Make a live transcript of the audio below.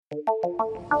Let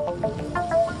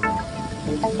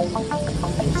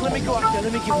me go out there.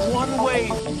 Let me give one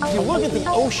wave. If you look at the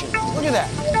ocean, look at that.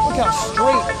 Look how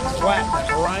straight and flat that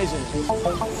horizon is.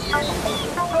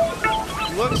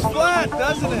 Looks flat,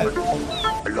 doesn't it?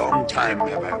 A long time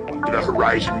have I to the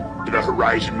horizon, to the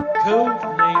horizon. Code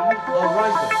name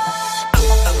Horizon.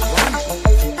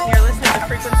 You're listening to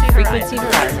Frequency Horizon.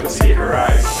 Frequency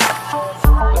Horizon.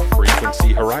 The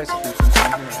Frequency Horizon.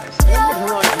 What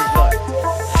Horizon's like?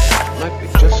 Might be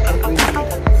just what we need.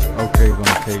 Okay, we're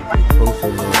gonna take a closer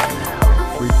look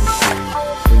at frequency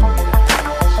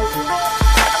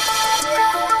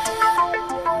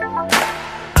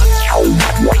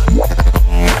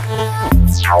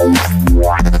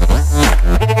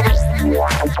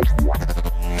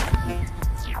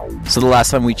So the last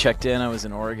time we checked in, I was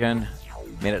in Oregon.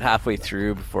 Made it halfway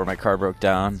through before my car broke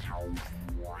down.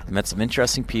 I met some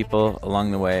interesting people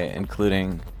along the way,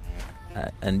 including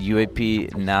an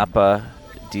UAP Napa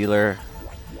dealer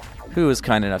who was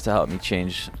kind enough to help me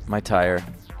change my tire.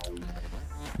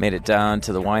 Made it down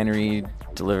to the winery,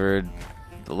 delivered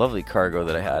the lovely cargo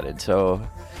that I had in tow.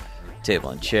 Table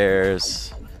and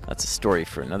chairs. That's a story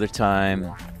for another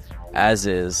time. As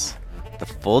is the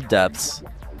full depths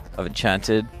of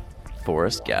Enchanted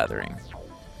Forest Gathering.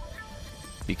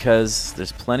 Because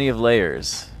there's plenty of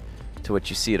layers to what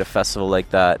you see at a festival like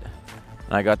that.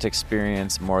 And I got to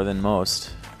experience more than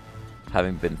most,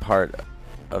 having been part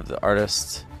of the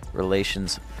artist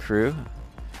relations crew.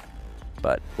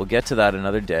 But we'll get to that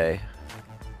another day.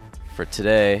 For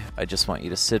today, I just want you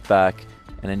to sit back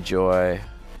and enjoy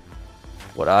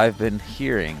what I've been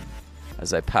hearing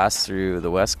as I pass through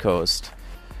the West Coast,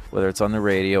 whether it's on the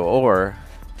radio or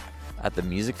at the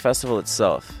music festival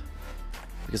itself,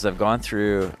 because I've gone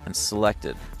through and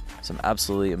selected some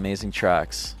absolutely amazing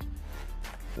tracks,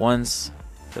 ones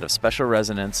that have special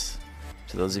resonance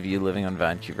to those of you living on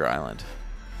Vancouver Island.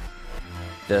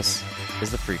 This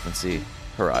is the Frequency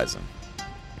Horizon.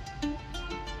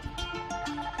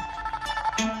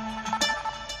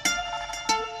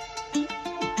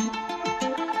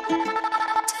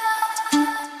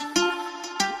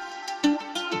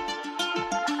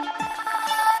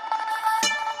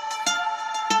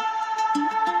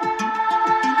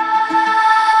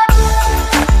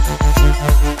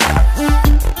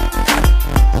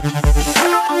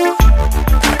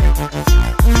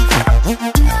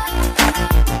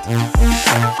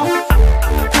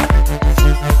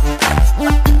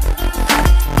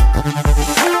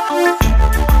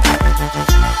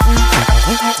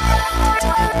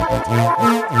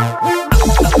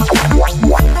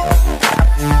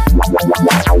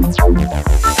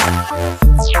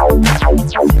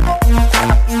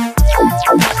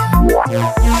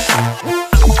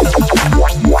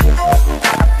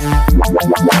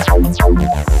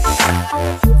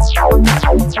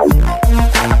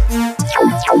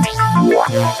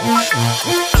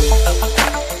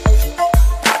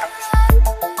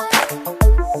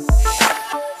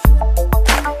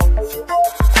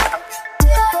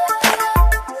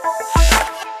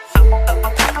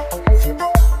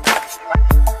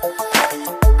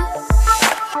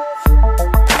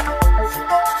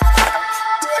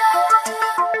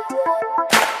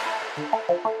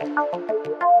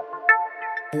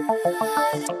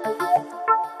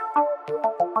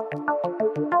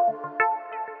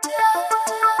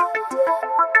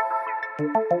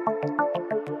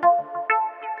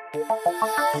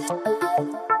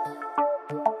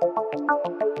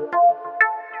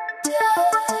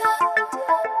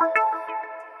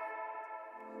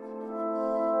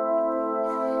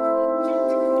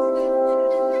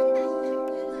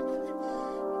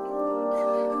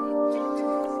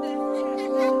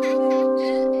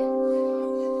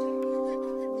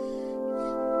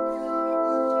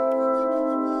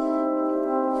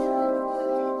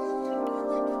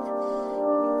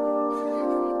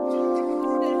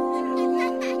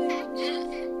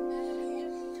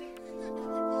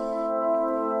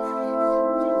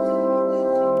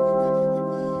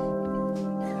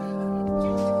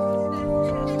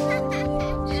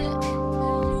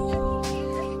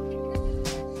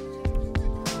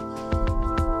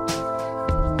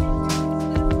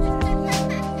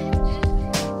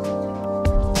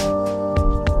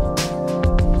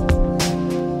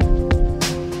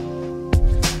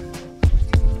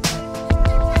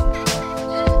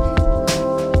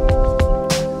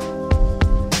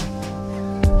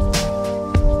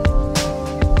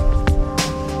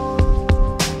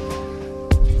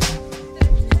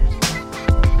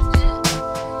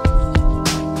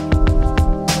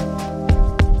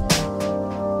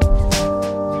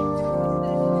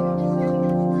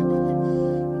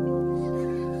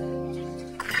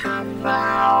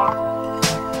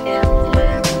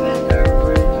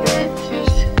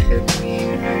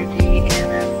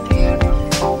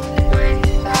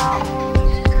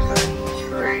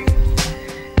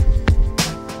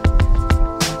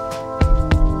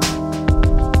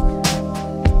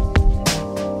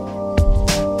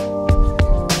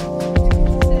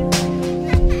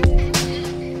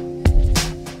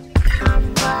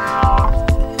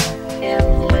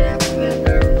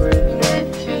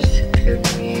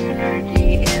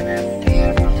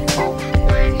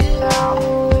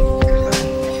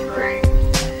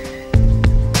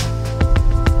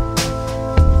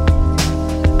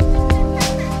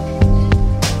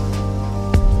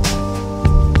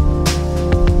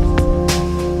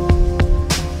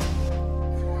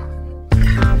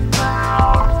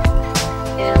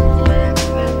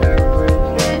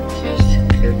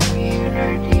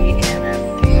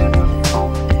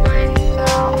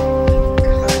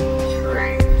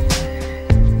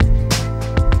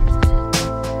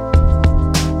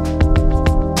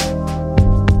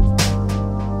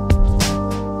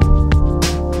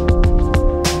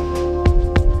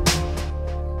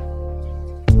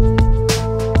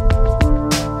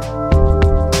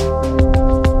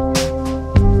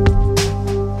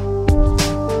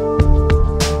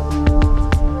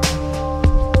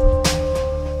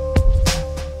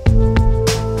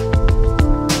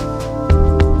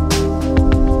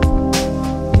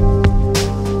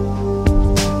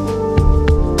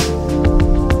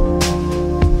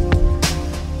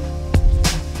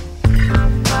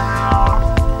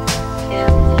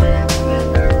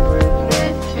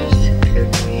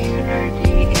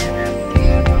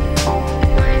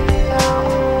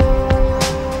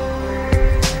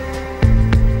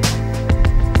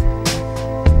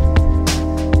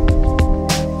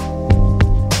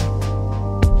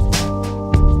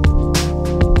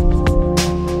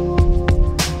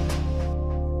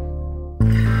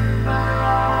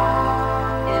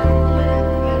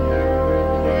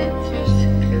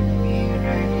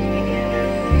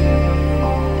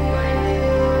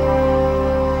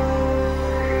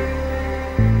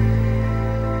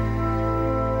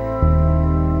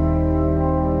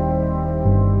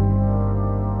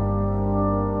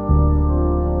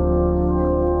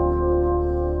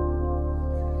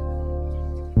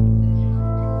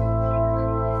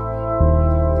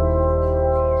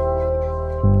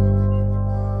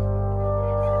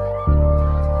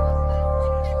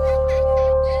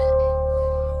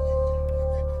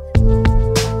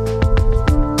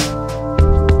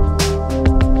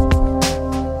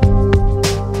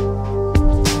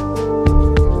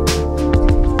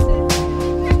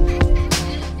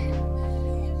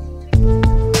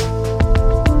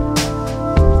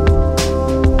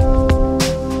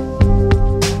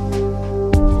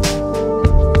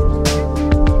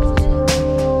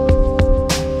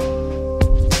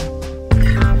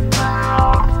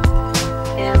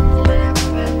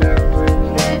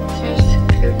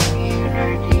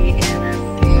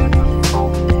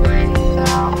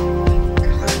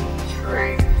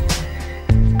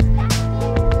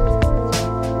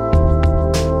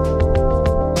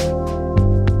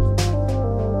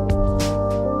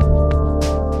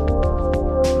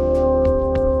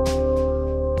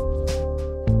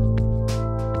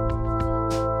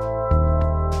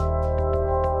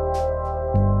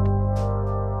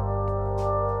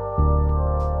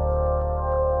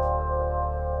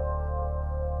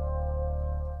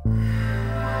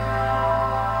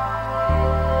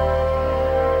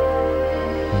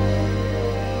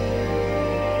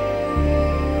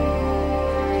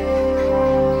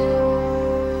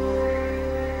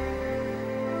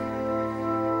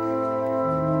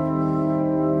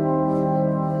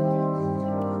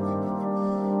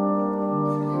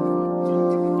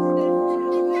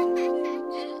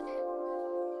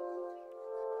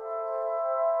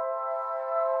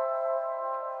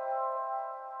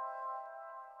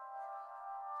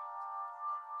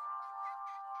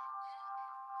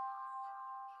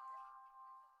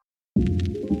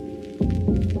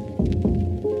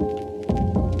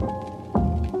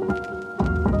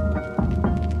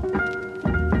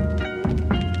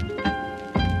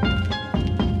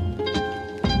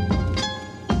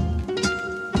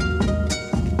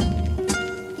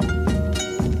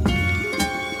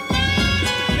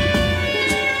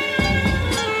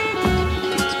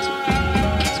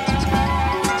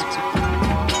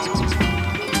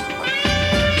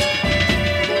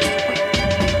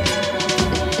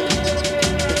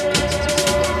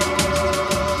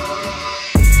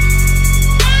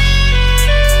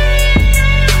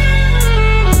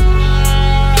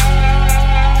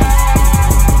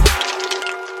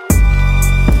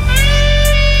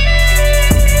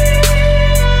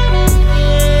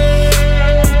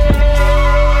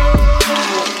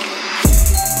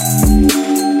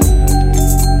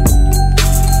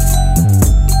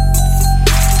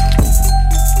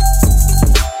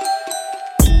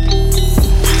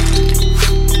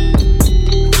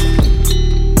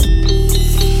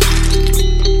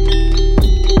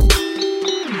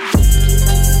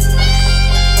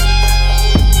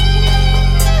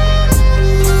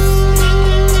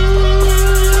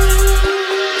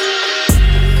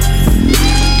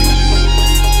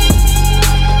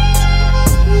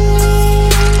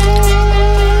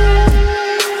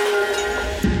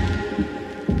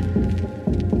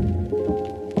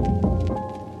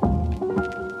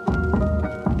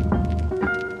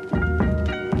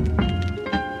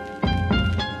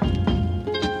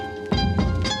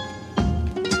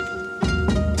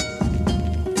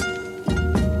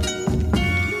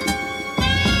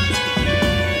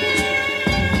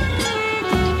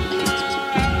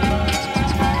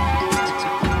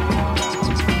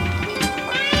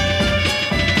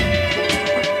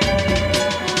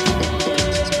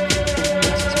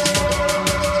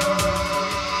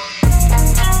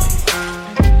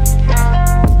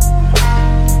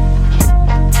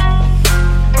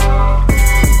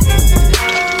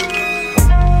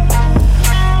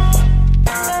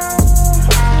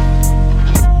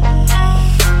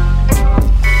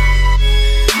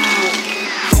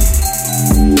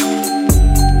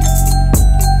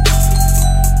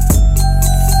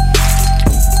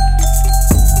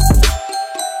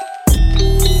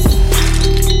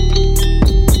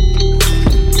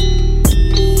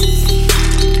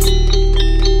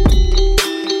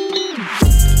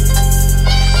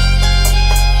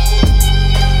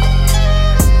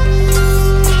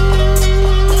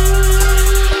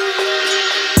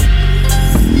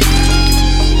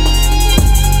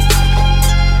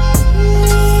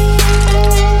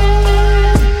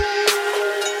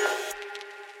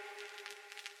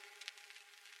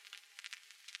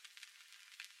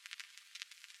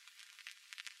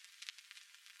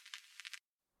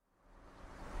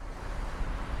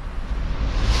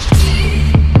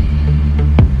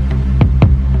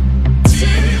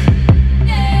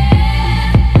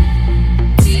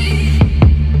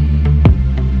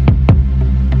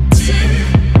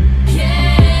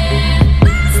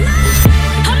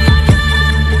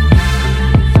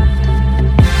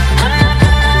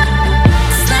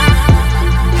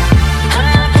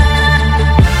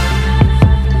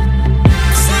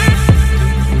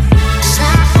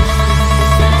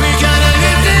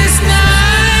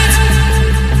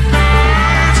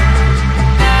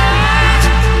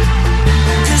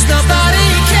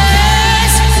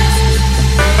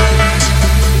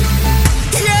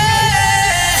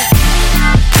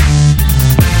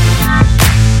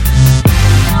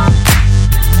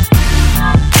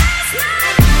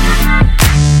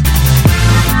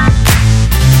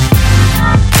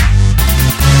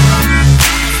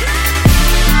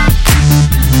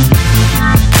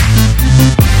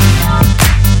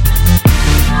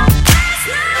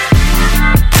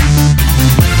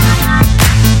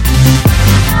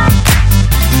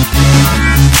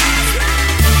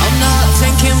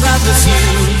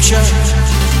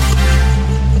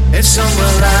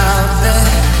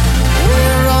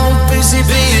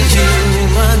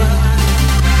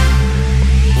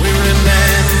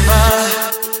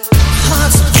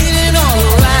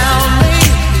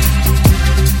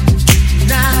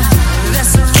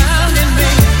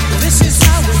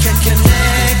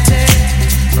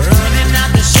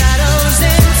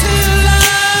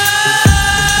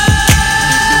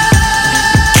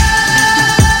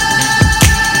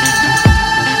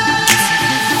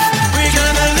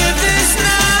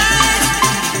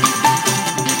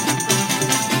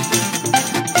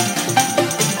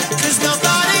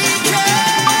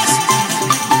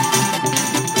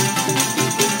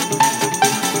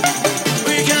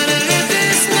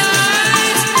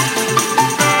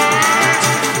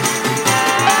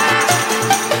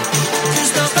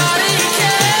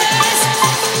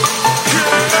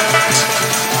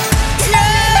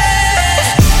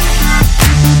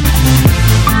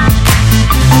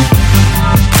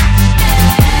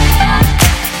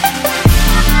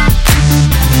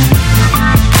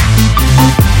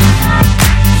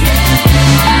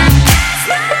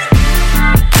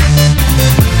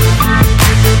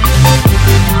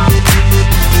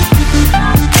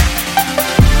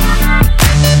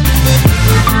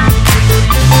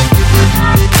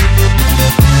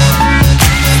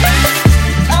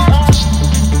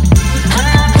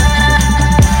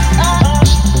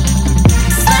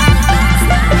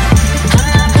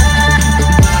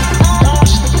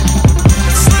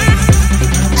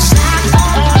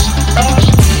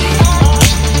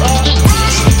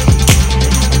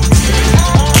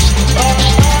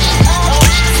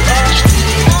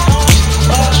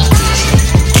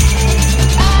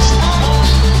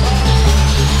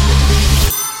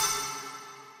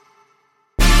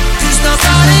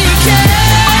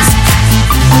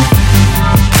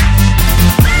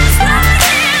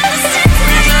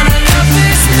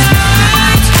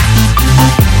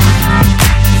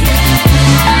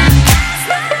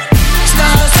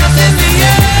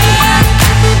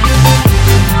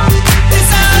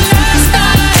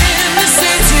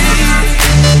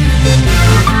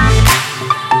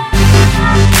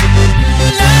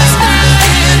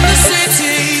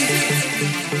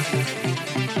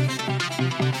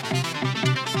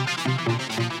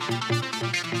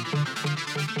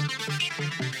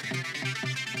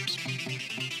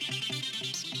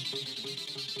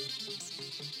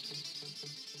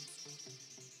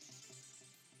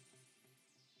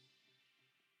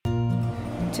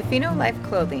 Tofino Life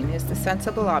Clothing is the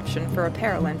sensible option for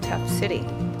apparel in Tough City.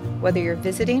 Whether you're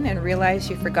visiting and realize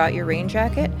you forgot your rain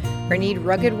jacket or need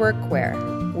rugged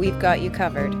workwear, we've got you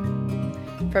covered.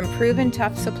 From proven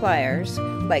tough suppliers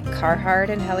like Carhartt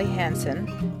and Helly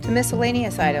Hansen to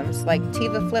miscellaneous items like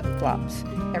Tiva flip-flops,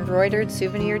 embroidered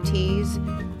souvenir tees,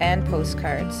 and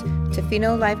postcards,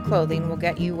 Tofino Life Clothing will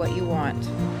get you what you want.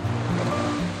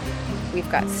 We've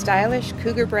got stylish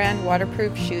Cougar brand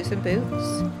waterproof shoes and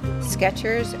boots,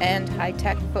 Skechers and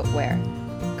high-tech footwear,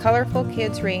 colorful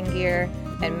kids rain gear,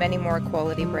 and many more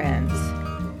quality brands.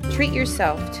 Treat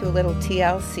yourself to a little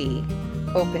TLC,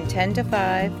 open 10 to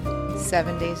 5,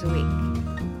 7 days a week.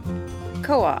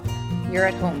 Co-op, you're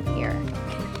at home here.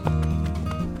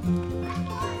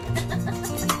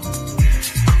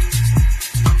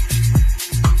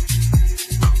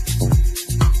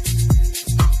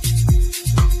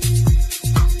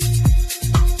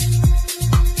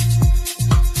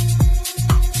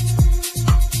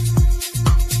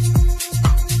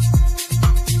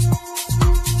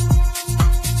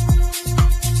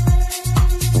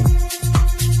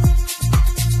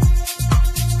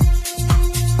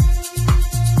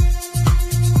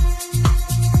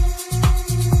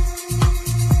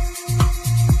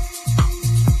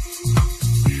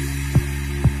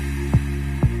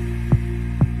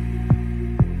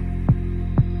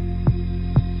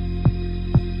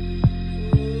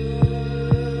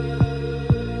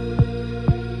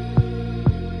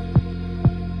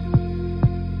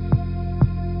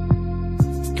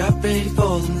 Got ready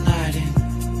for the night in.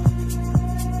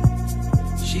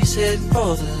 She's heading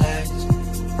for the lights,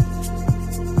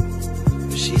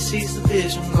 but she sees the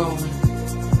vision going,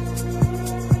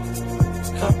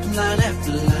 cupping line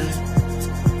after line.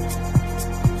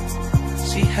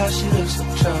 See how she looks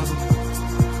like trouble,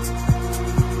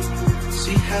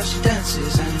 see how she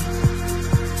dances and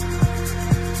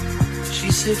she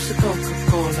sips the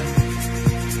Coca-Cola.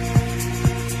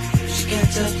 She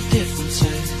can't tell the difference,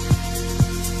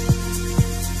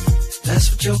 that's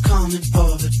what you're coming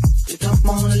for, but they don't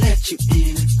wanna let you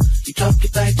in. You drop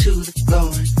your back to the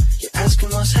floor and you're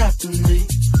asking what's happening.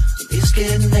 And it's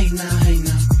getting late now, hey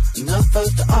now, enough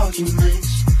of the arguments.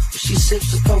 But she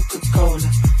sips the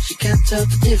Coca-Cola, she can't tell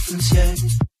the difference yet.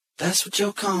 That's what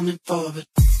you're coming for, but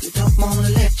they don't wanna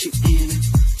let you in.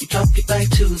 You drop your back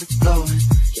to the floor and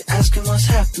you're asking what's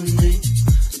happening.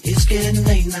 And it's getting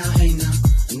late now, hey now,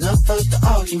 enough of the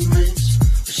arguments.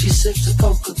 She sips the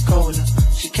Coca-Cola,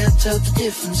 she can't tell the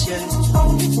difference yet.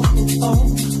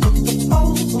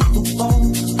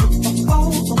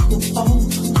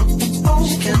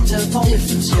 She can't tell the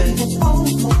difference yet.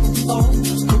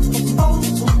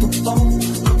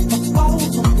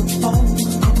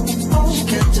 She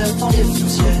can't tell the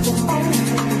difference yet.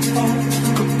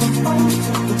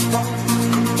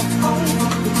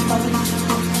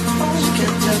 She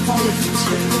can't tell the difference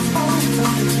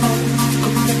yet.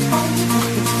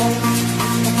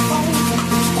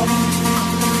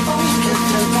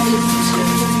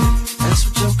 That's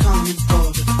what you're coming for,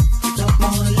 but they don't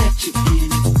wanna let you in.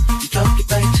 You drop your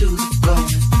back to the floor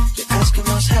and you're asking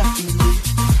what's happening.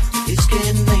 It's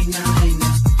getting late now, hey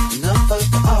now, enough of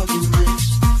the arguments.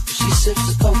 But she sips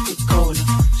the Coca-Cola,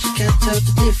 she can't tell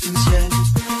the difference yet.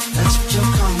 That's what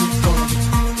you're coming for,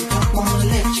 but they don't wanna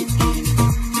let you in.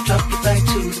 You drop your back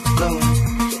to the floor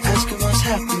and you're asking what's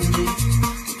happening.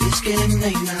 It's getting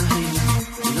late now, hey now,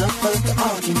 enough of the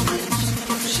arguments.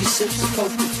 She sips the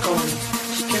Coca-Cola,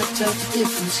 she can't tell the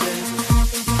difference yet.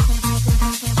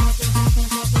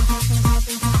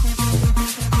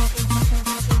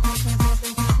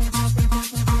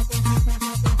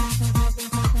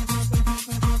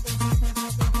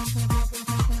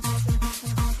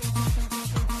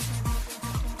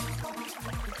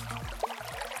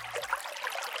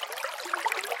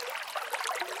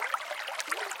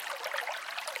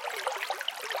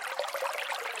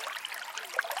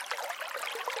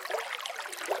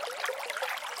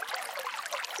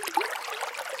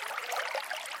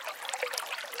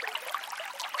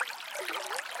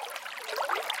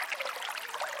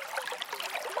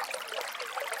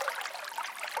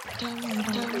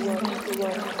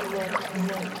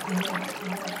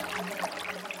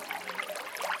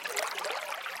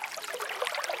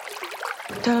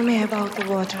 Tell me about the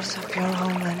waters of your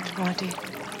homeland, Marty.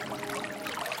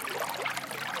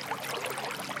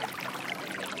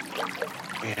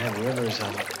 We have rivers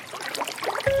of it.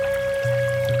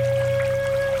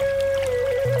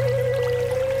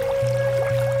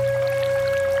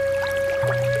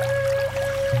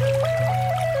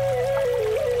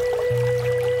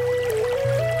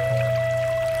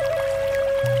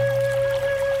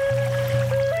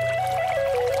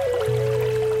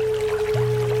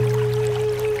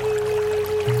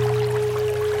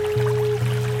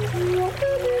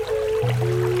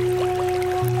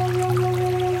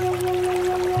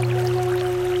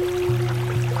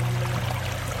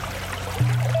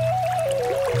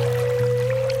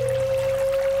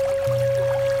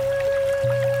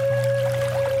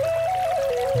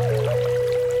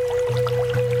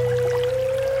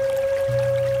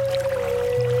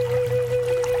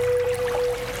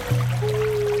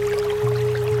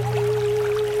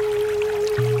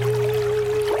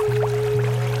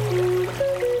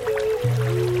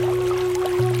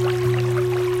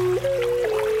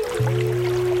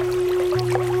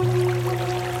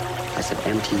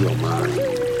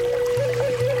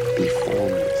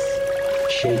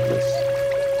 shapeless,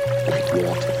 like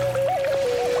water.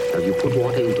 Now you put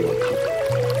water into a cup,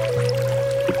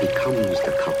 it becomes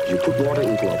the cup. You put water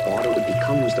into a bottle, it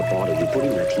becomes the bottle. You put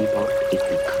it in a teapot, it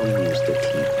becomes the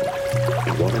teapot.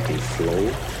 The water can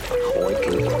flow or it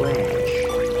can crash.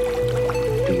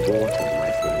 Be water,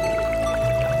 my friend.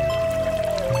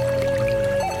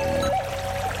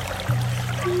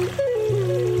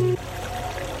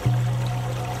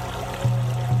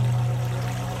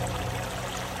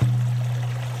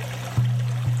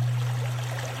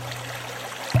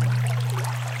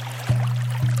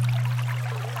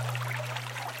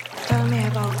 Tell me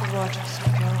about the waters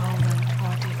of your homeland,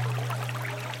 Morty.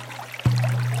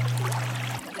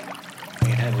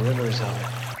 You had rivers of it.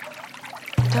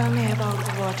 Tell me about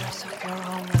the waters of your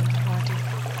homeland, Morty.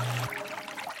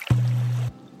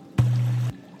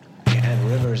 You had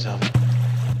rivers of it.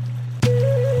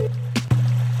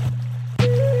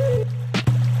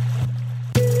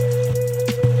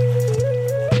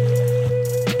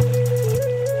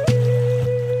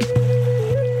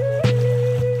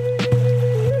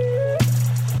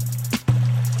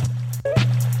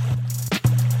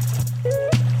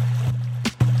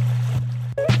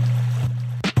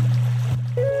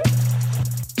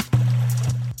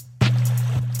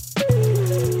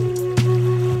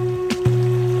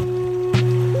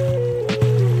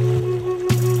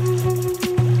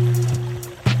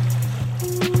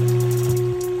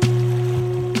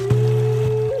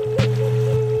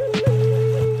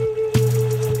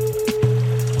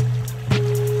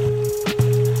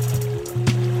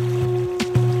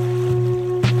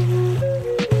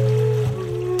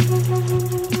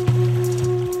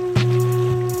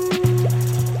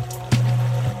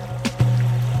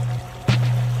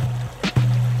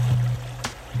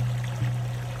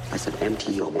 I said,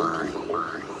 empty your mind.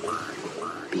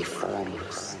 Be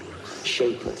formless,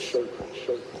 shapeless,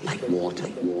 like water.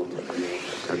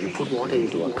 Now you put water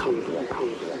into a cup,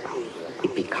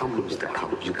 it becomes the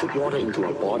cup. You put water into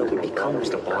a bottle, it becomes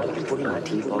the bottle. You put it in a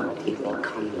teapot, it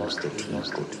becomes the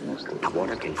teapot. The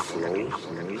water can flow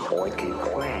or it can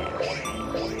crash.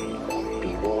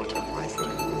 Be water, my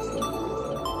friend.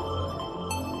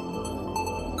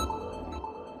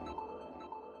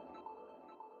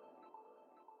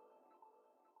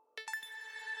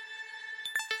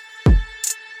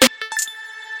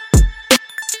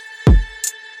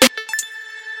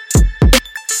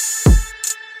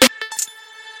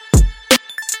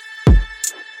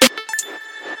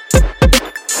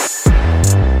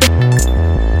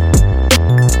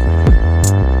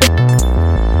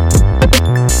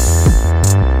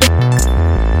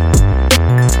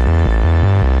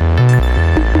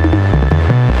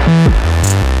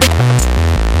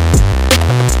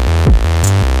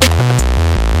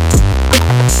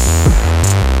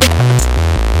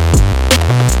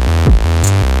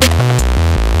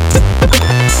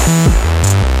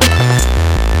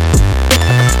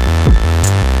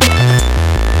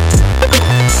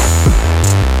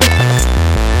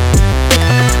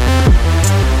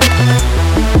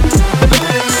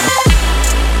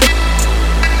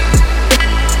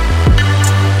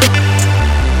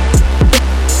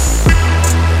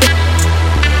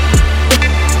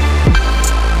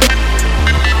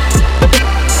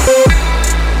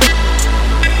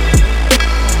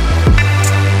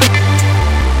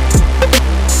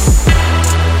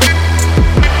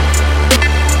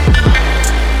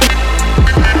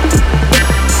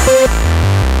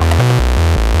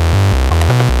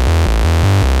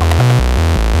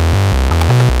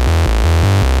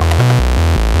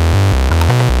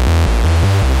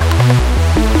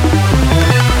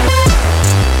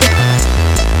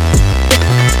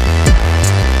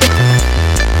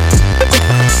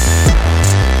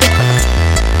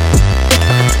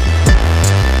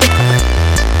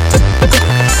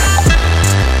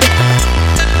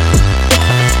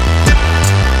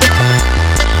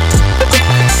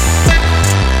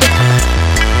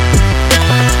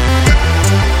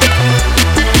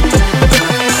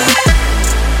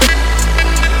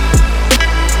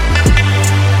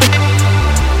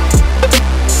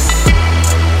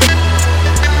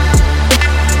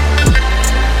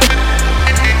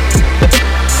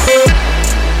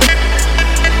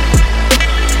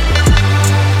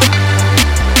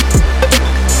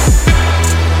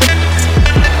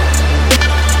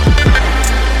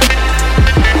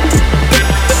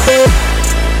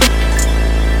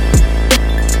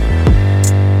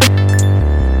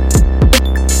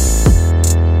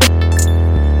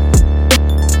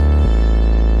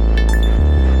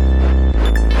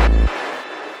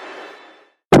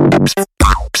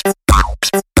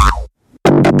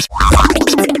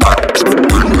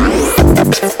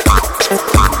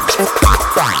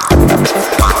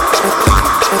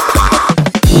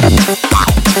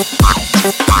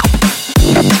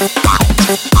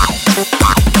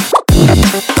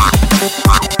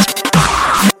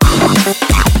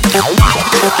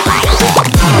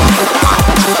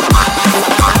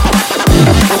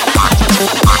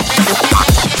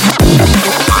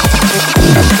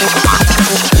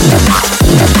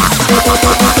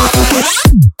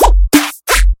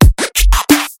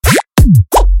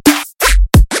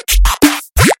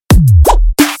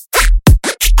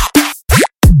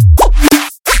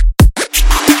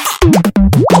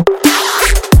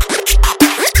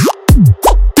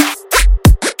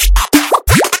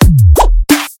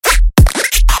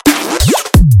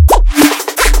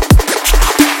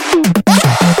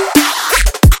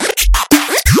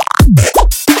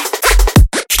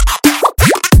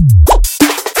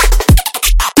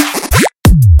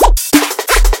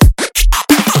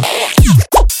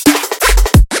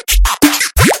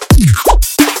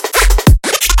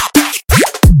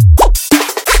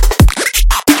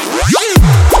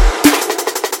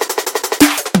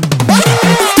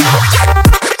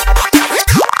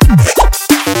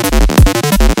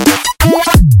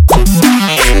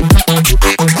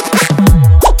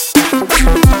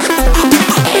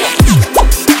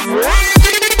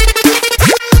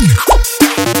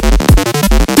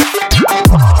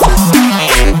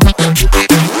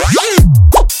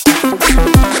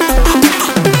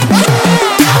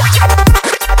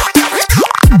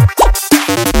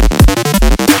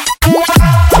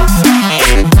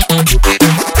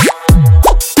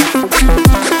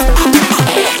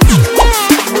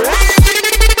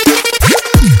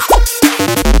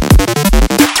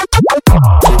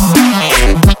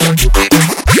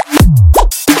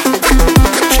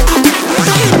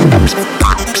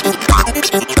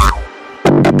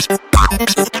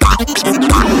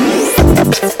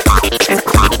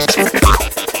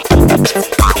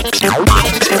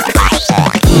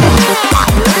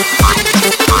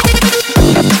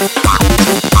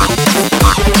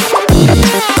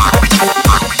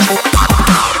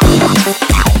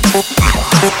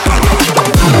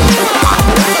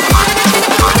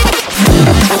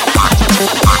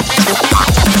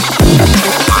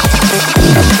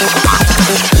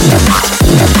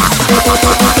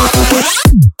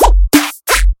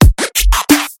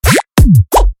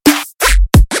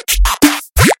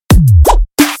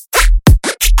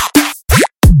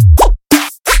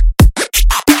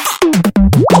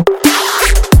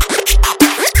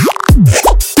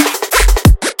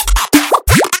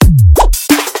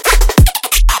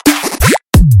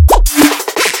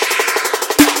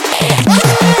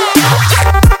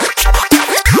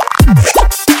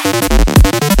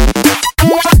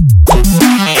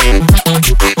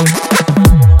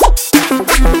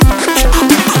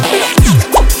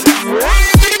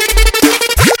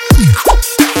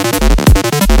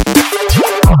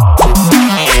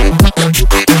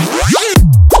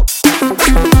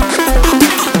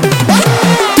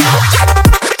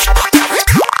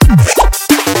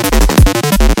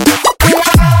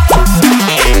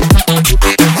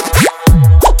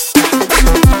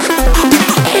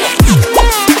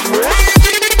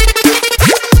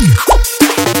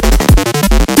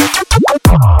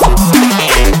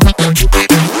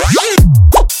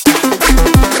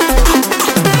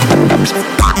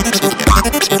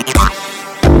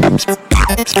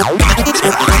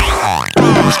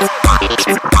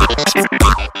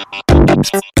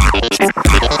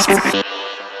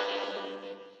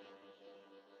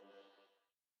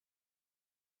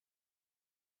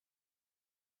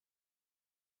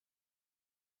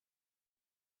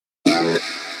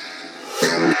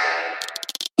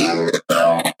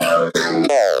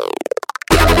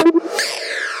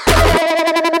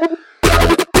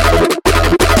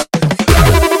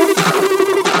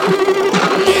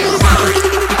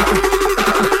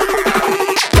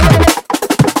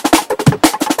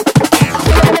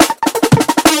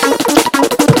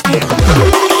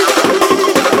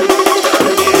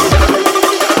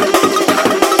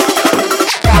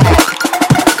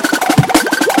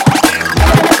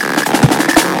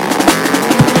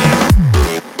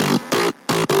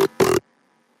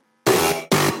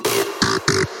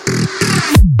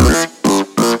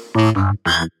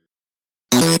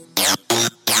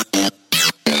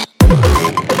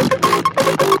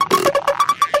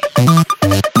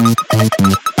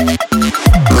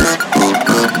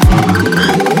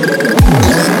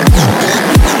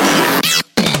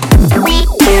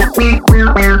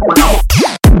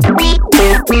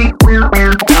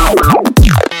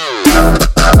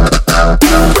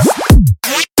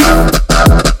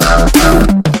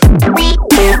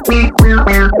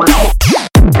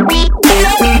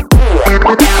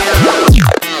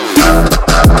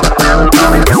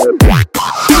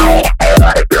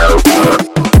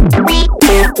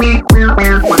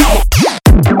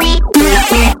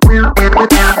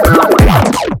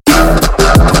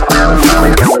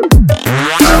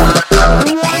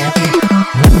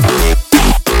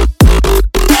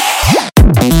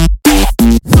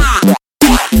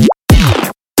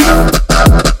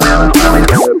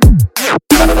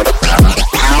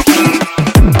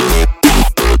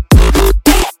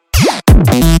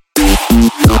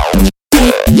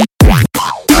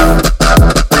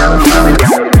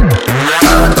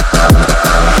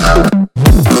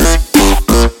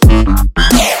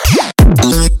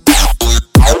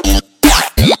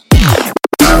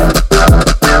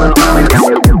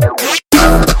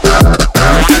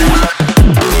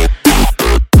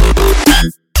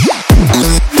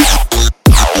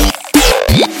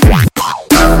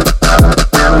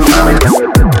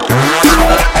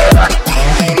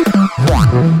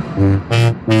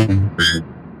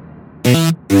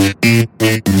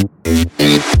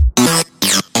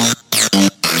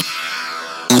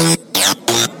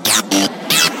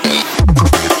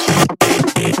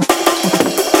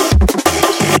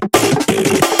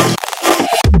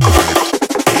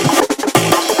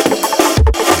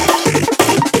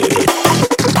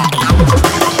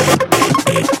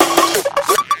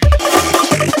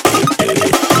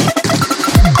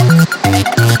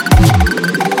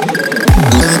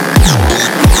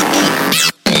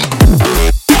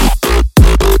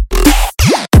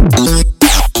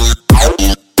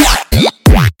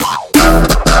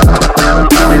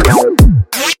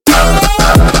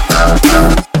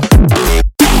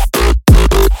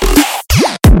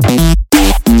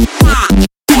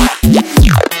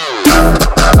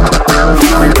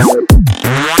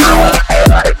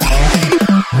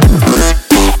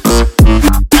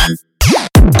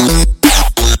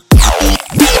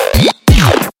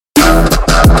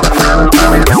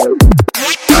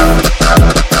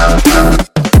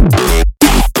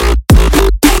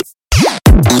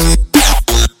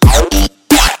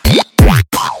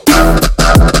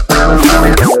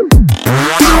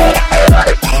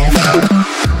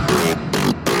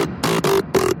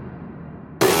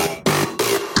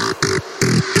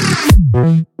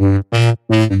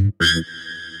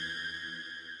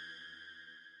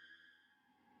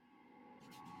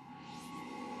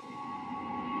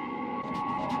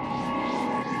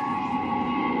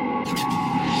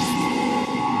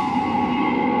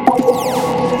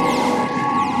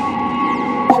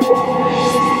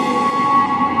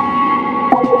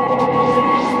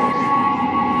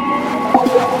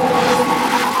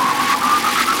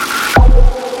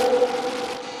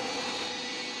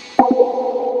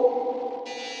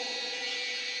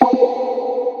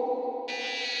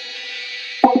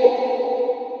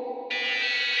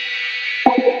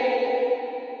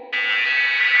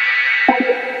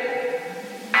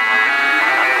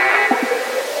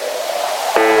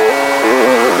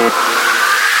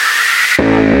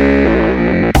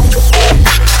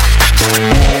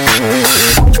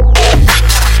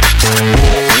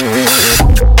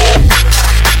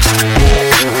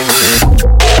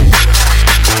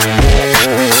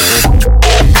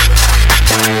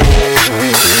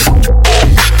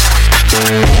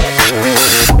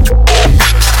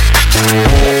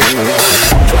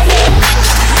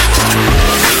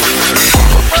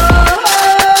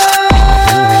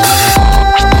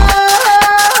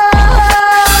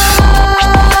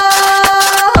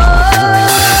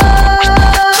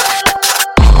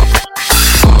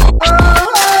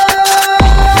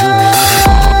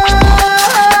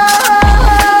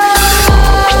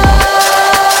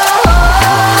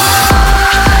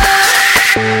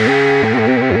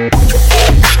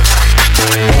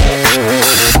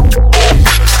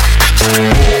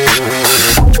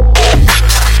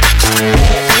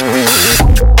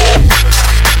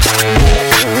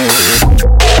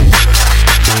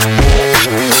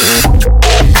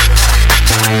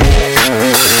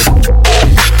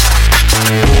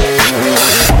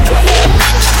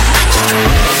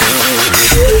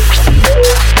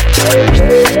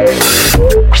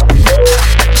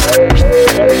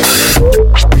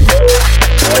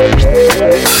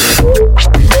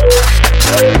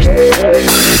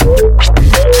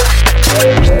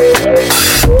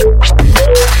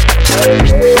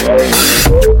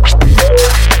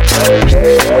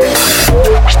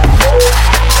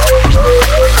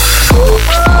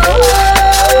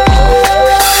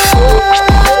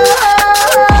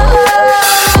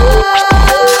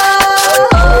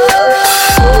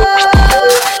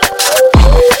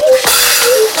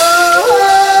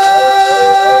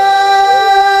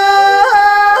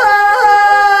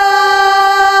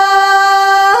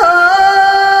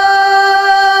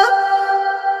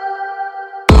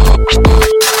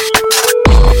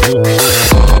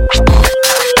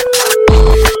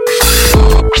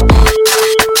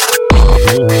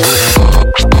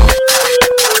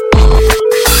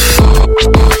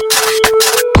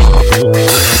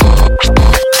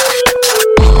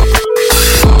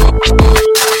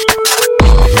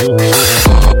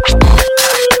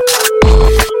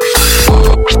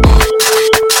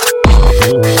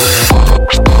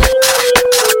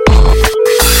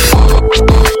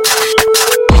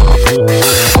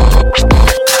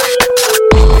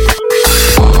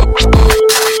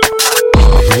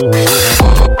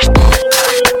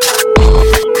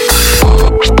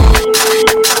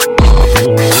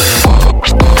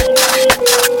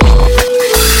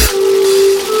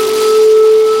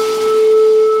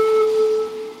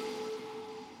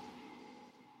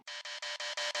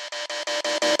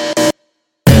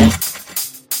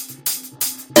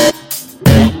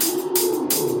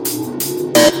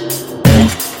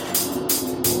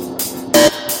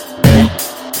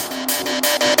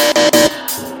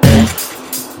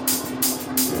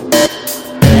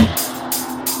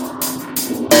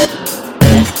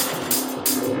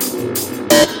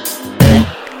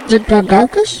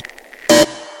 Diplodocus?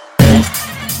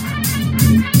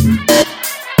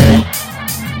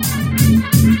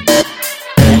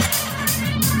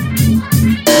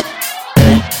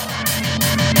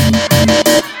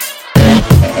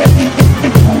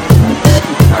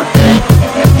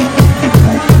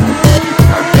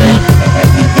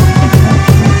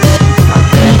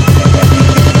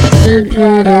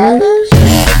 Diplodocus?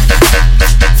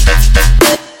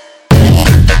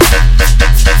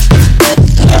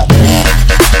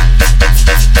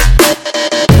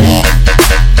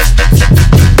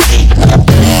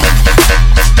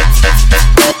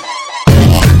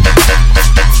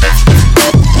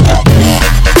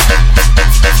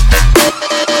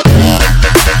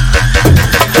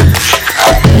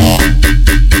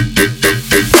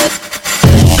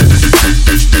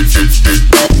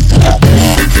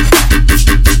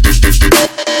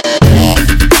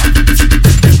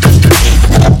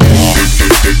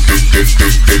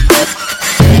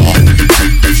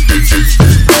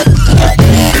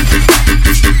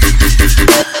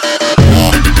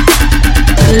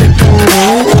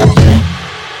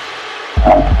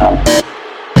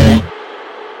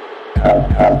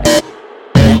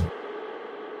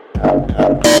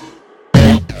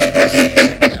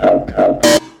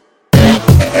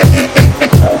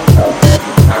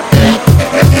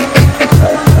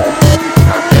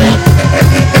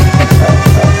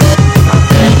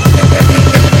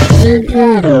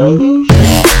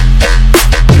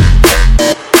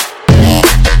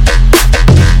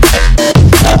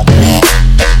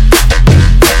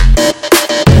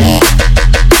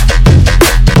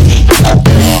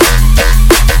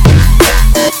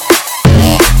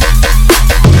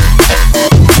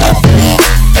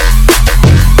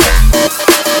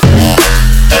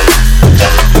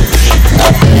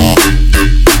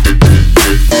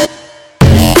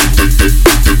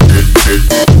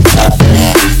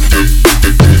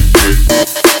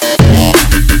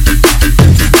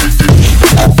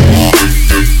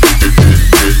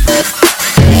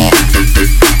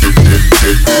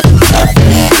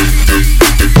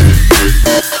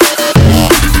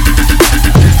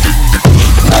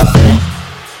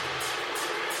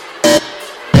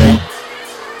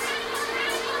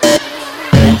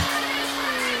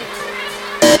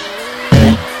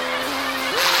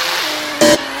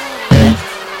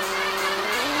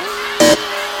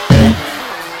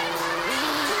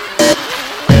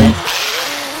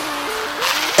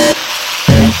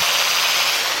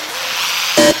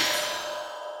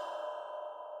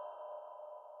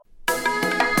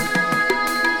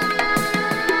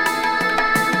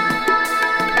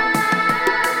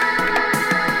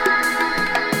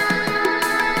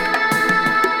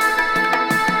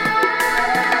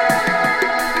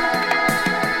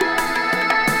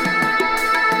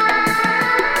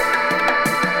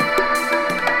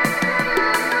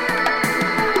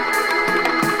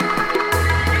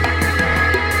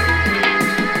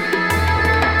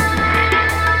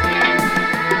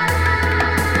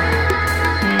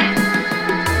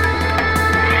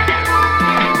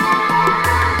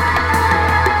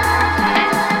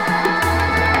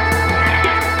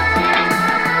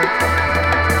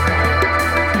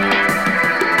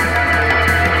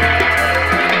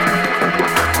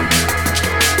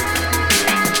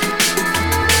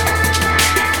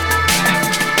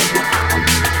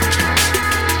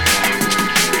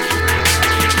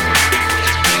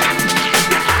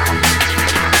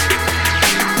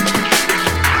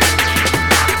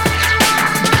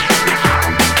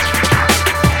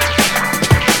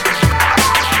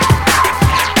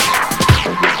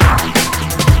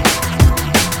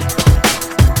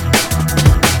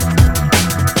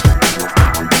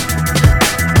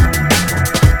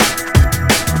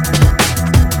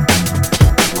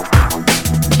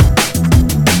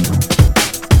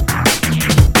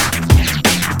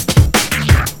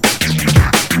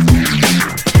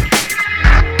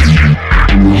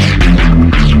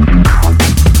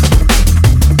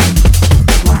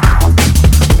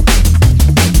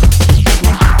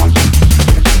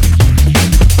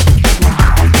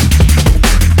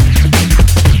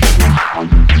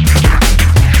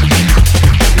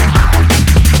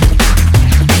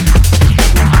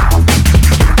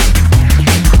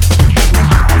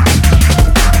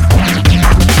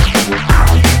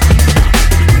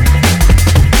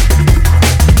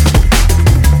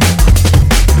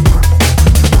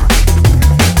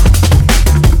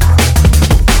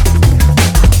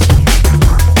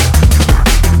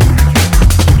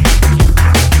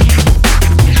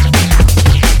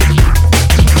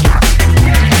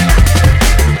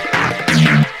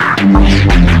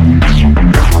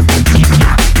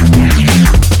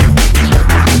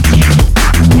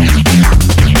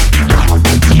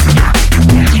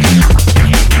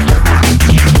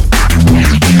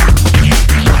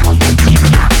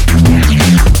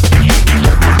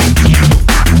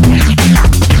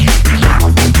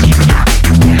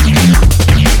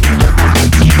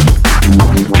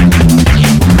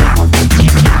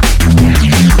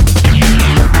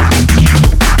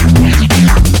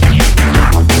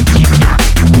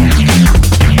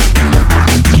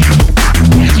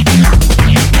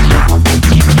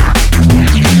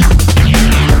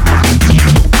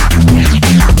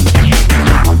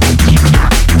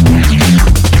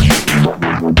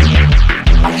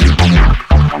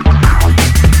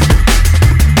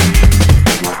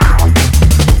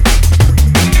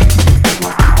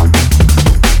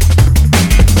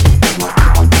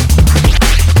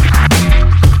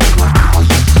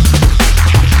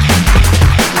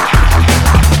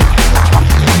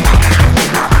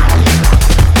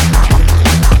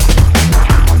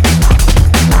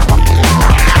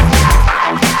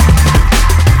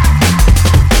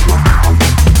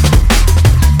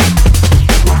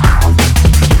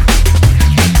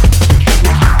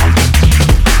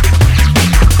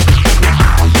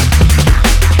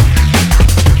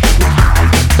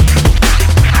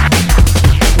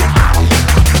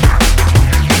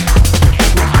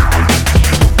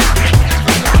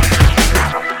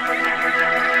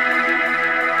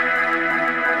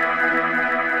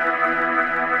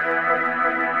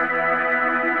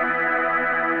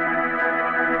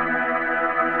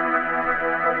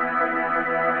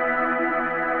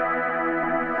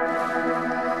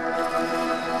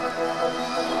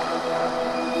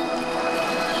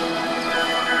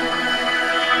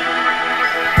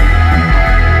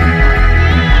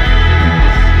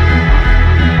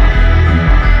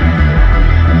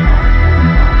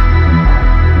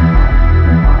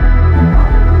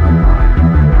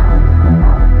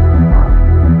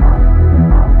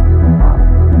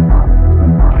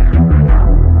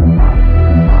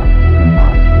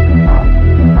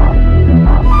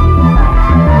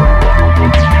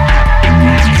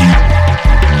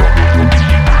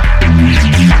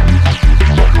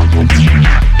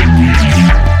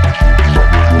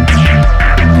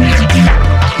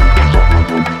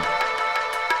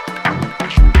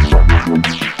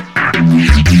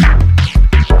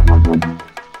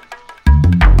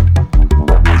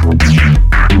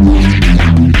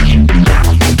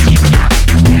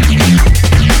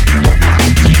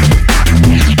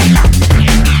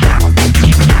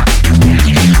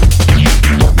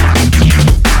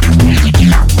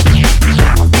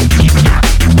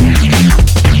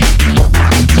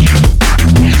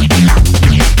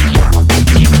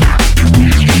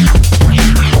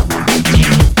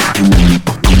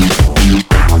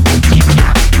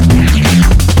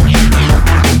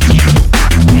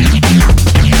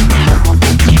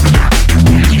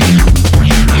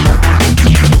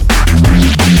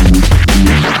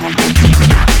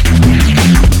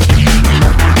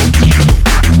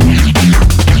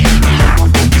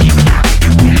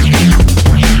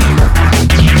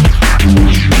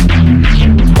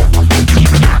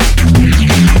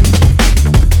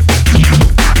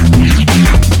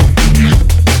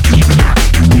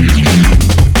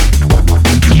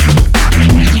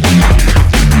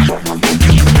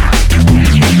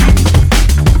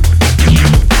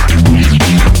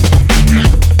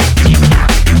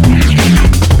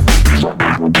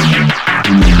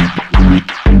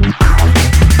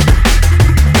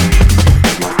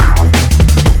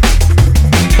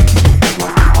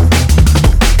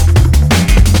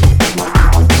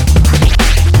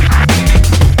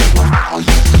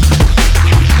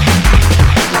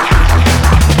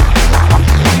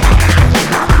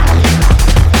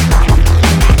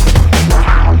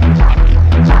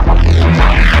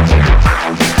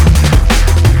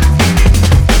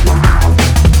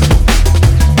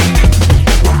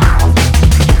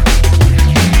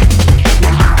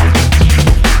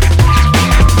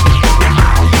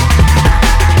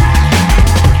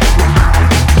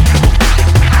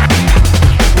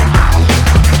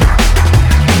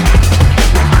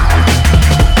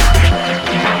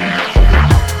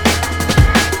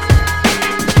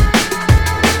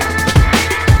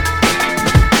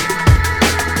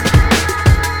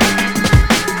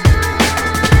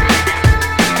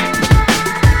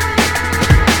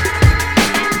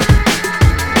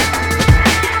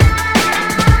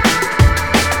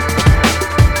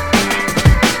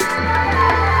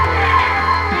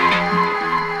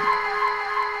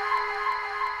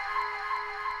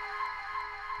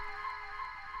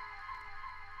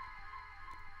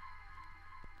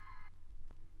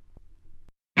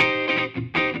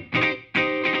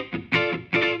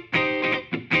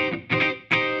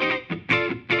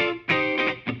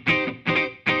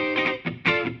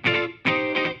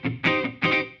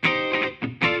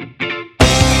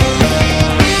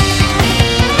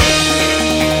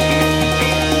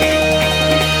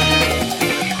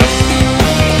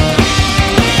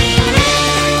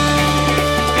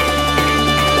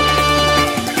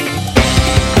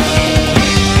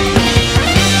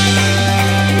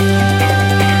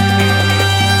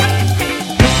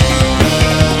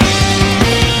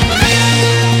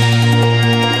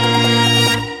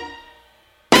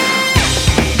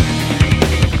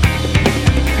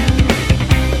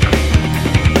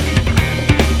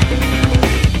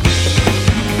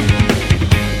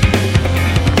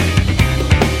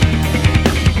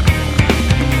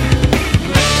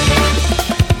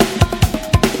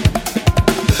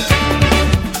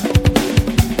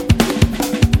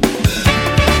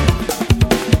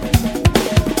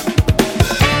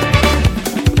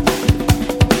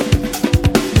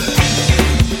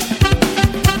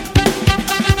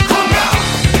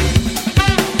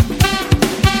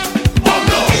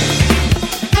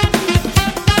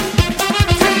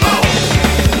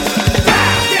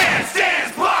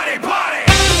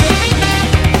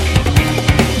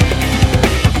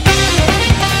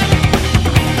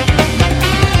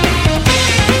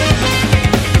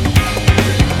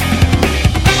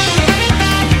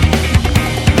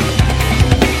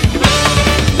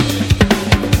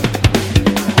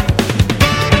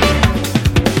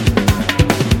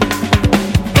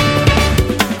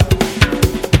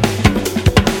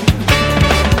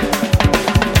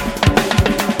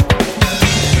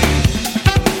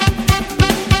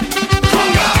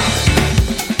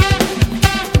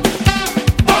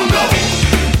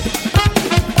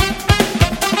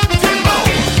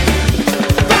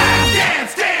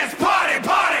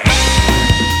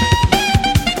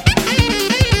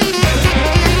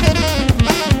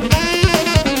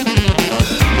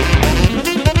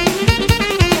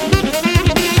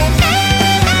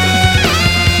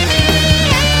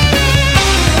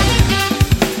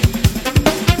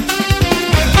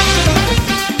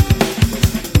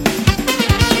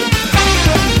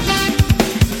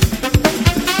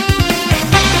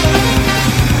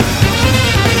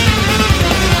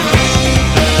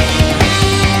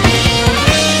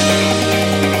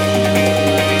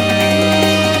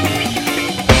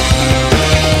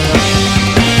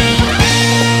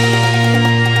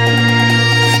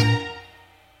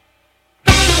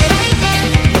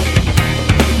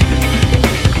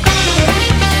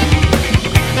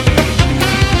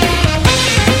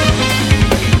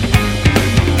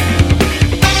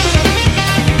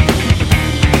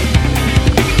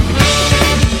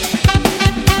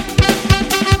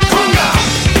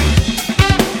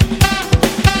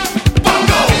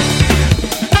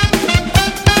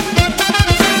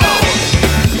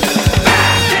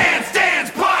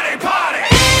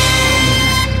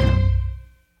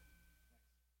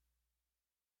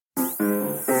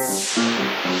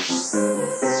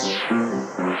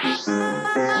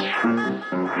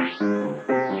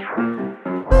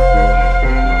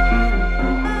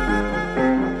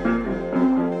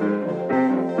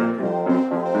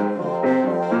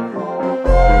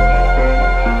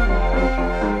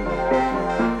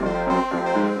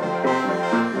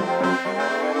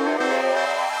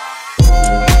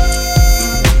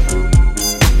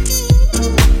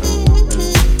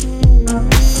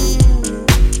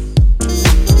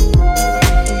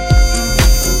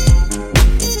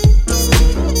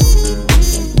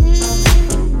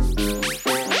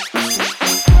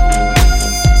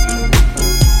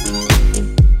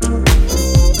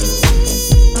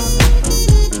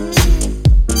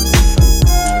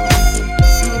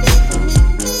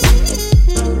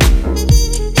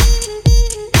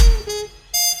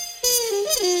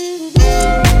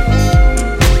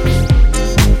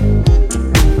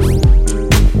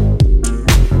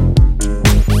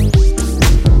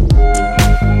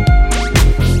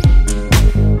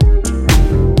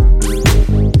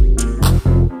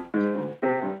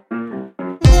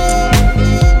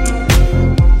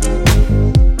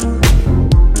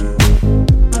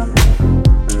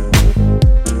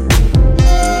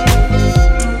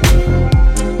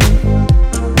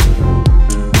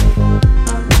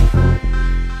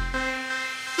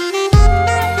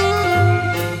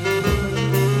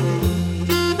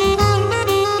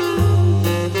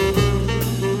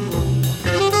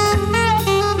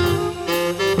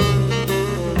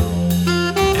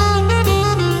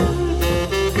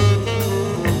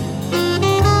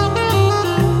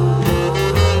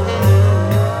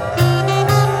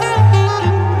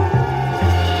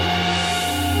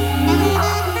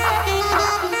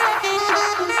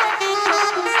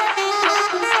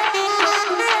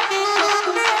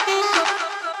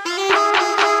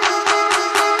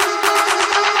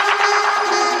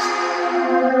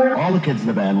 All the kids in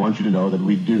the band want you to know that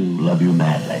we do love you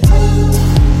madly.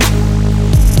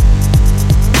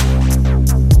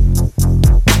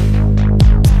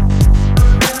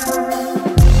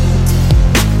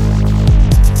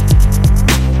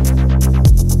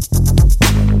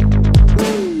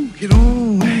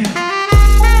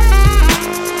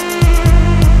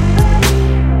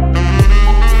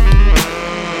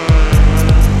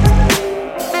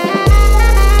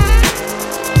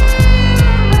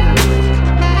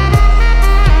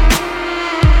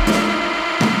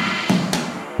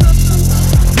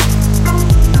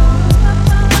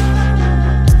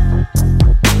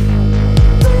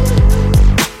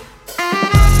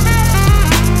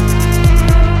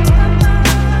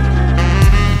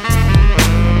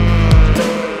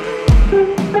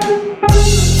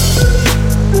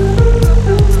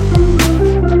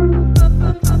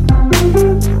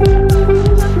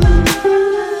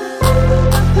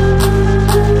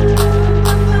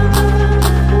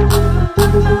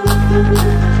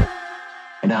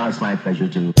 And now it's my pleasure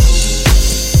to...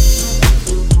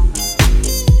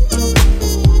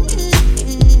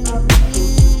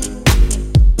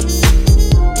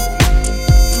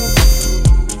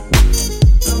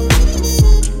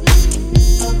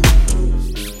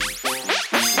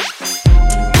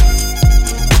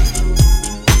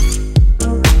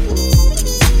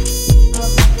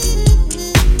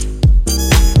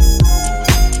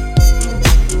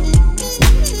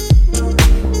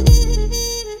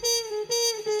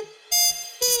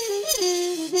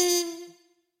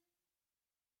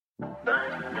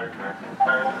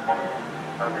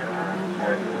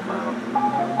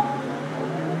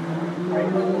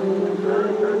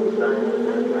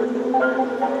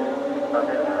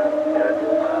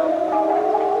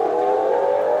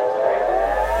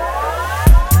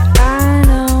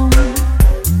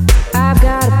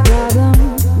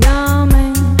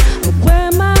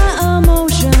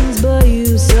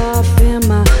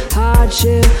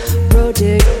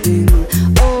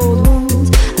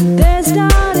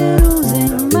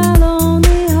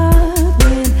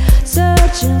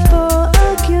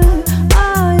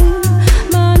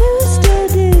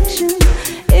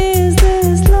 Is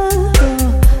this love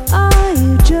or are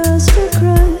you just a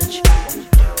cry?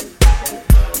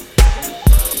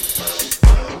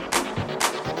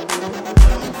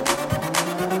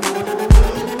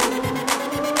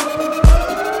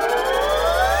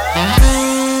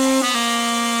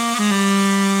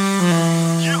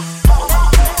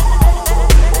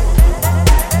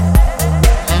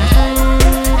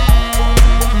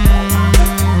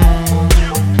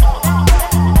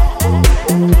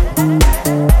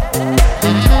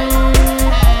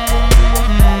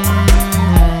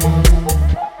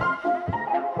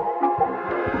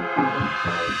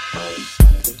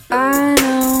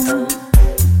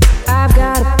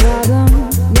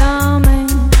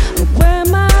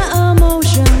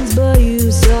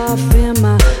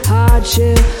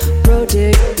 hardship,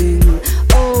 protecting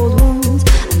old wounds.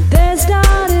 And they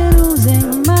started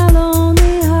losing my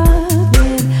lonely heart.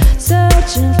 Been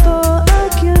searching for a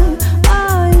cure.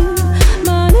 Are you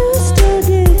my newest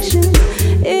addiction?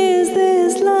 Is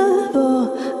this love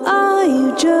or are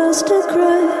you just a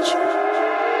crutch?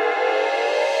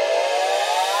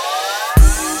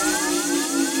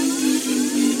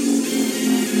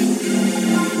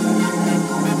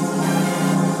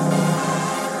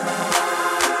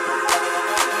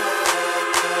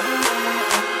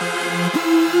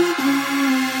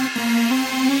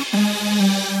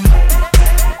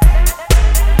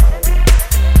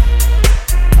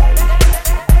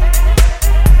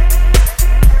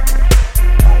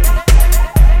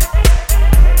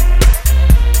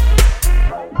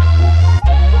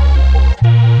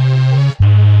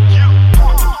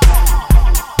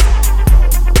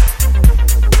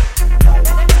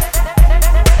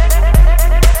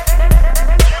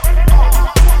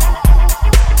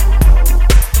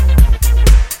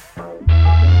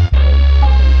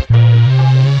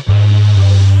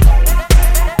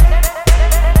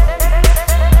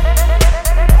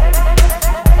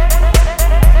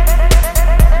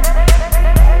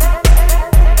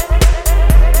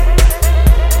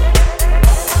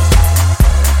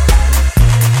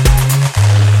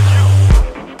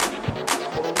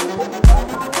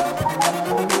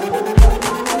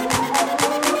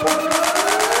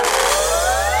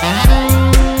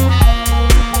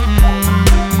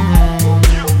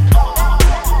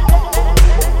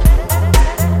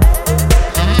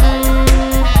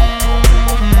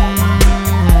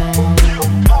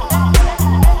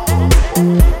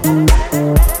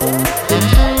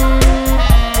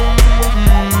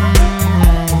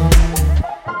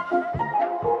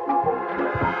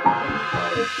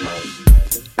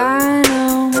 I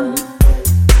know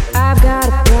I've got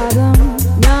a problem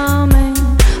numbing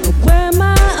away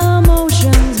my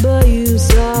emotions, but you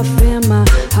soften my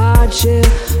hardship,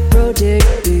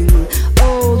 protecting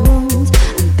old wounds.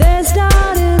 And they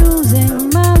started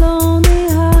losing my lonely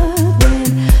heart.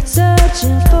 Been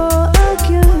searching for a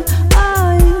cure.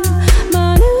 Are you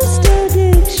my newest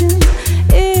addiction?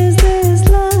 Is this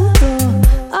love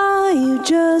or are you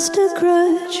just a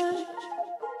crutch?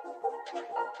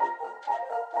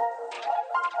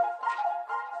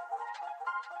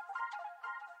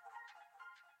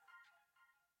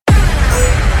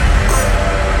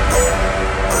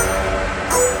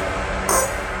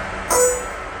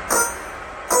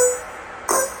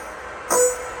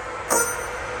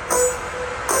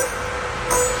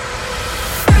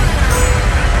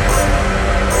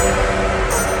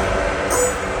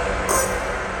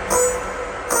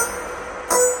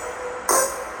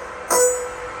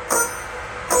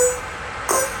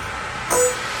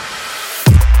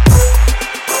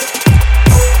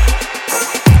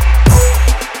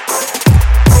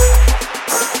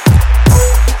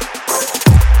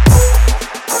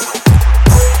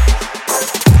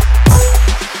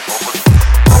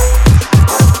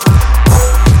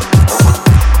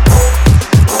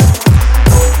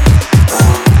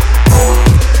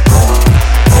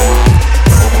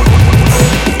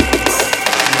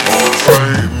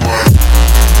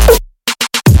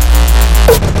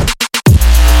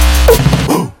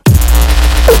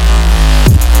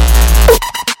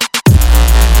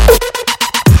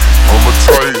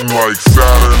 Like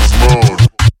Saturn's moon.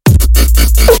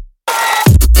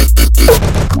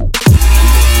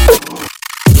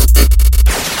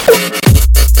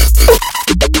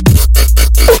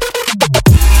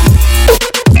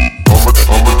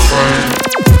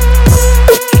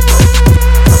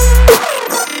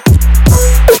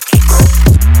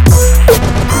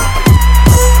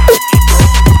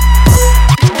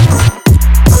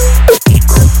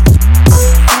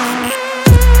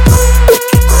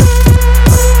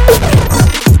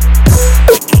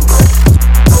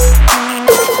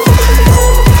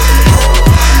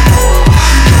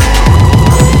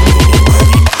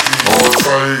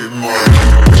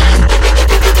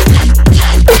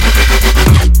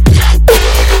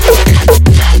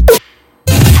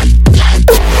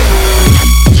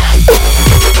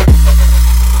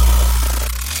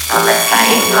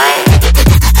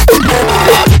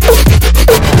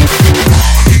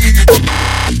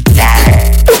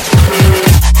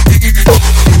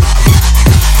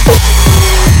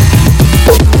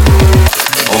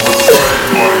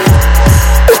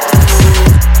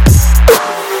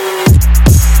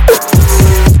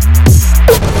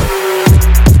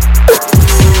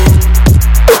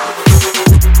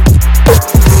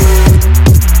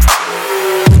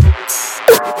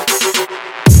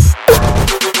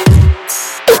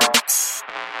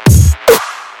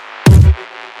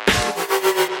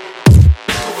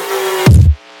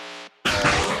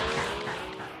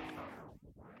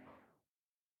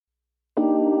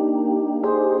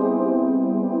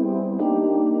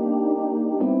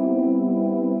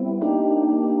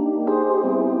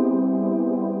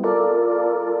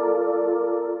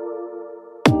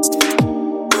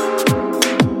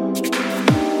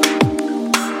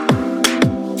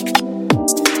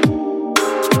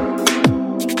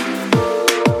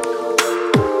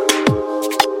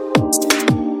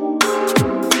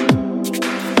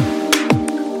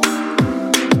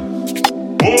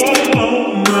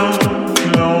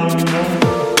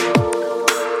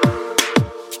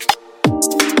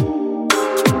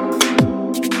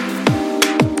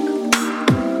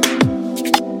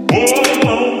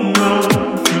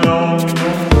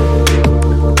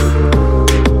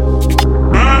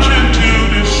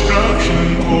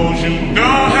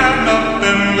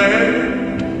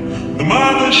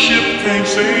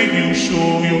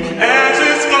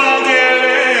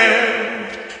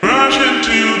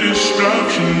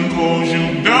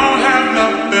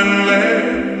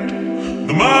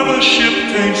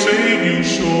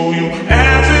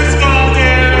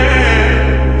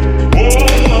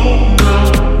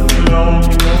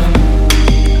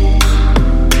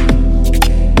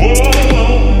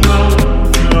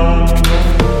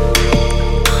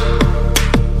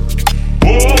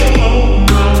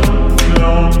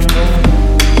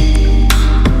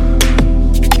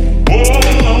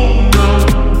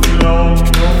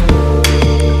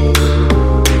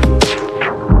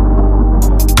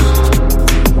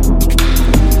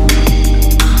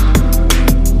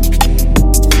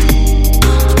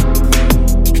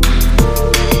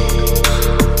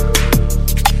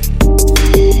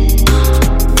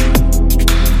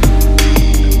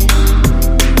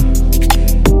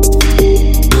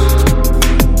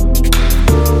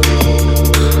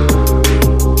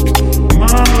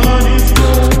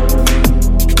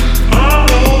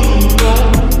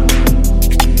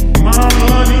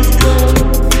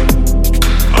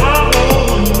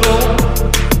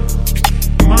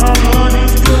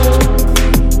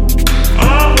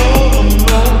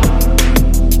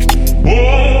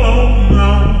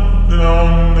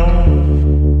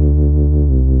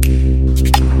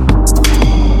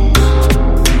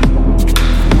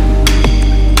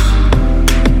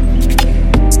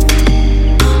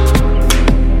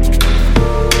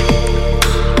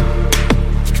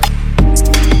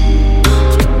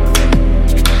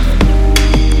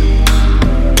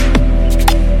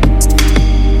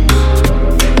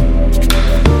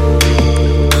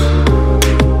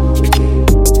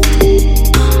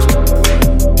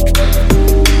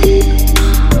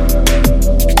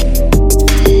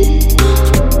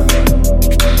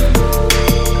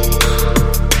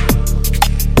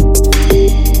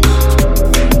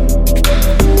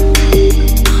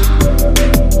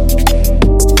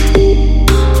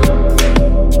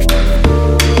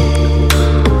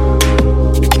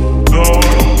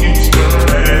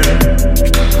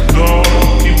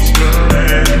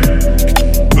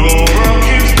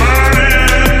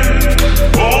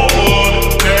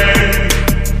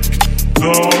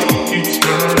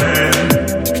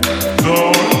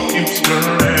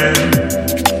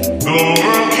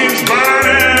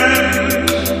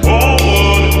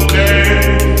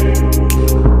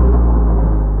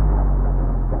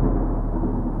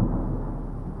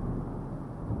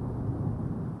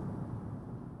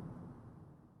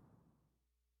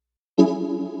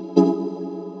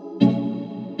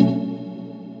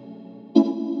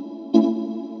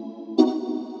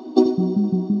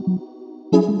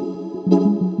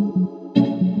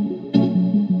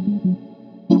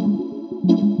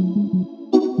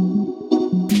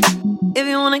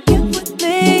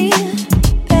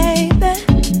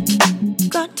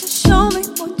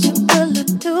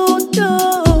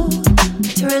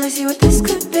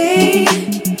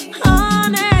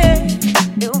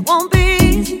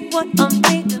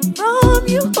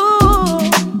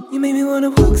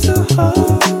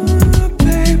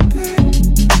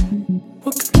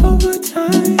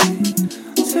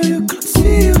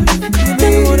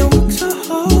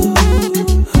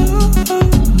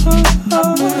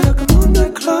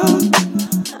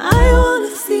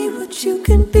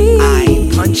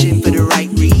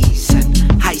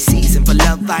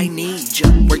 I need ya.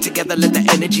 Work together, let the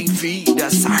energy feed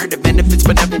us. I heard the benefits,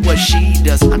 but never what she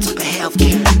does. I took a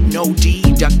healthcare, no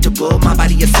deductible. My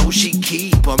body and soul, she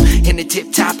keep 'em in the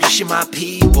tip top, yeah, she my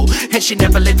people. And she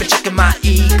never live for checking my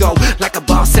ego. Like a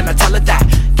boss, and I tell her that.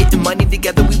 Getting money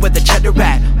together, we where the cheddar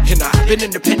at. And I've been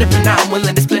independent, but now I'm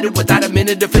willing to split it without a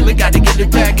minute of feeling. Gotta get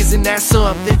it back, isn't that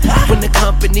something? When the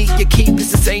company you keep is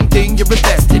the same thing you're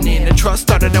investing in. And trust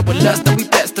started out with lust, now we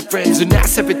best of friends. And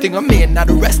that's everything I'm in, now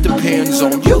the rest depends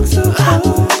on you.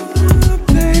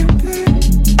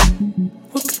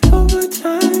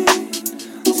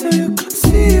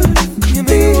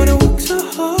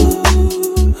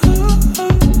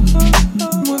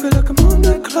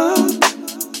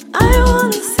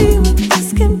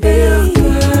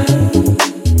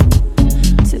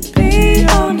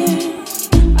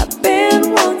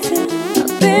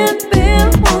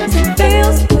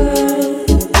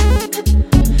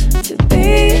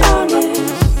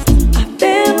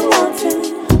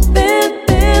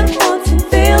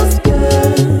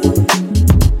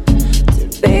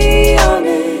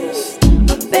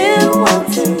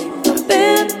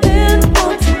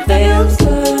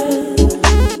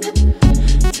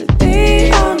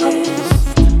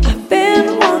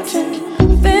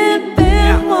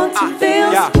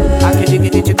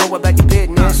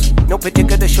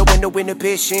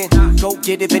 Go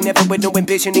get it, but never with no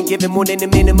ambition. And giving more than the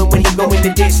minimum when you go in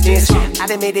the distance. I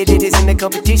admitted it isn't a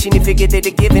competition. You figure that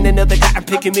they're giving another guy a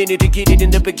pick a minute to get it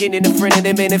in the beginning. A friend of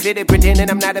them benefited, pretending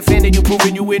I'm not offended. You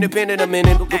proving you independent. I'm in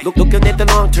it. Looking at the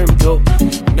long term goal.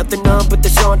 Nothing on but the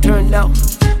song turned low.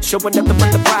 Showing nothing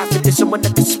but the profit. There's someone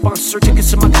that can sponsor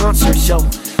tickets to my concert show.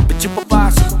 But you a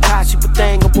boss, you a boss, you a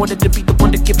thing. I wanted to be the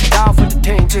one to give it all for the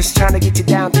team. Just trying to get you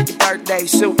down to your birthday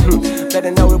suit.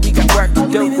 Better know that we got work to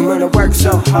do. We're gonna work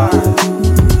so hard.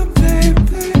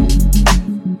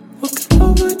 Working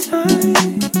overtime,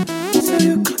 so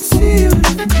you could see it.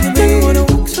 You wanna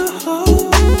work so hard.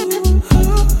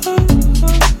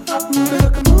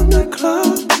 Like I'm on that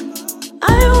cloud. I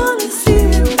wanna see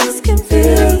if this can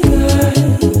feel good.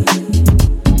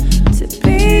 To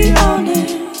be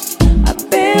honest, I've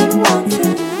been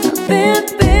wanting,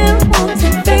 feels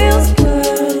good.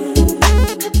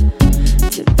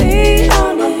 To be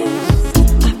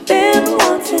honest, I've been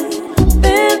wanting,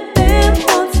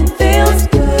 feels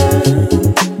good.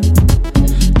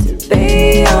 To be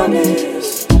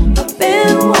honest, I've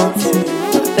been wanting,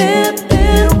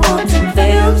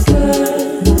 feels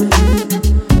good.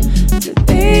 To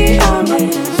be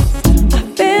honest, I've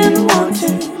been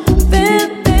wanting,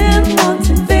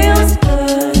 feels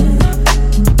good.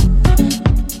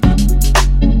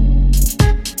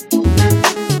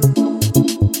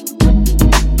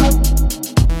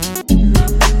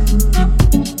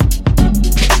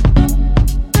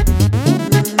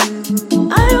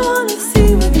 I wanna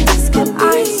see what this can be.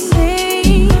 I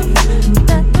see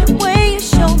that the way you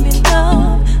show me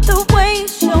love, the way you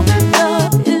show me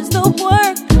love is the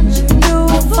work you do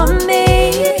for me.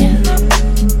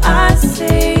 I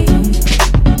see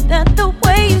that the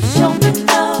way you show me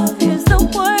love is the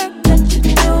work that you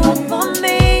do for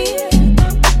me.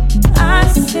 I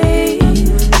see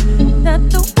that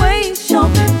the way you show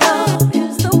me love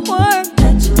is the work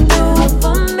that you do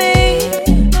for me.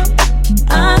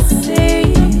 I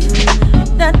see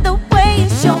that the way you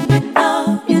show me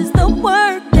love is the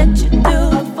work that you do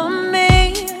for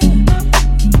me.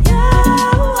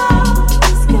 Yeah,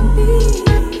 this can be.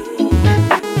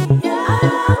 Yeah,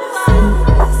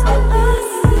 this can be.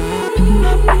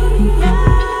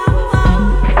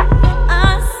 I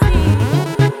see.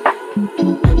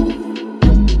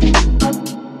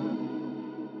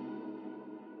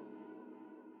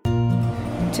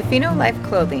 Tofino Life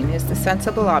Clothing is the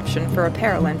sensible option for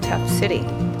apparel in Tough City.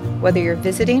 Whether you're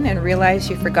visiting and realize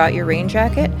you forgot your rain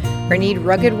jacket or need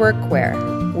rugged workwear,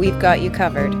 we've got you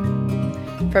covered.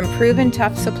 From proven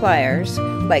tough suppliers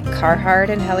like Carhartt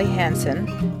and Helly Hansen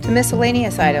to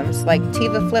miscellaneous items like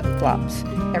Tiva flip-flops,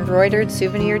 embroidered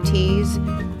souvenir tees,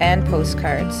 and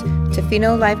postcards,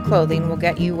 Tofino Life Clothing will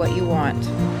get you what you want.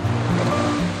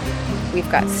 We've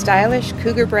got stylish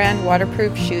Cougar brand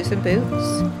waterproof shoes and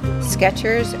boots,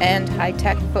 Skechers and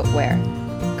high-tech footwear,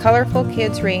 colorful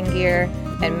kids rain gear,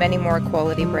 and many more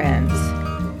quality brands.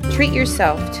 Treat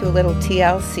yourself to a little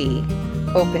TLC,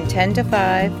 open 10 to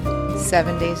 5,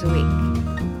 7 days a week.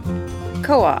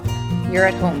 Co-op, you're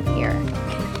at home here.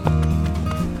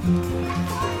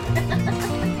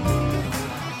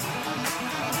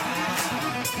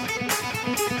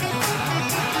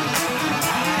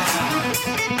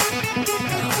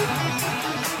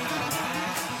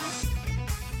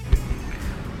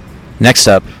 Next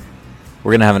up,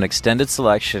 we're going to have an extended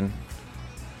selection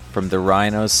from the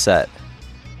Rhinos set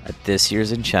at this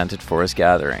year's Enchanted Forest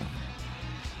Gathering.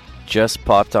 Just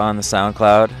popped on the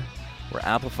SoundCloud. We're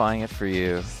amplifying it for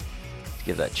you to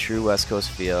give that true West Coast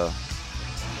feel.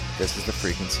 This is the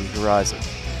Frequency Horizon.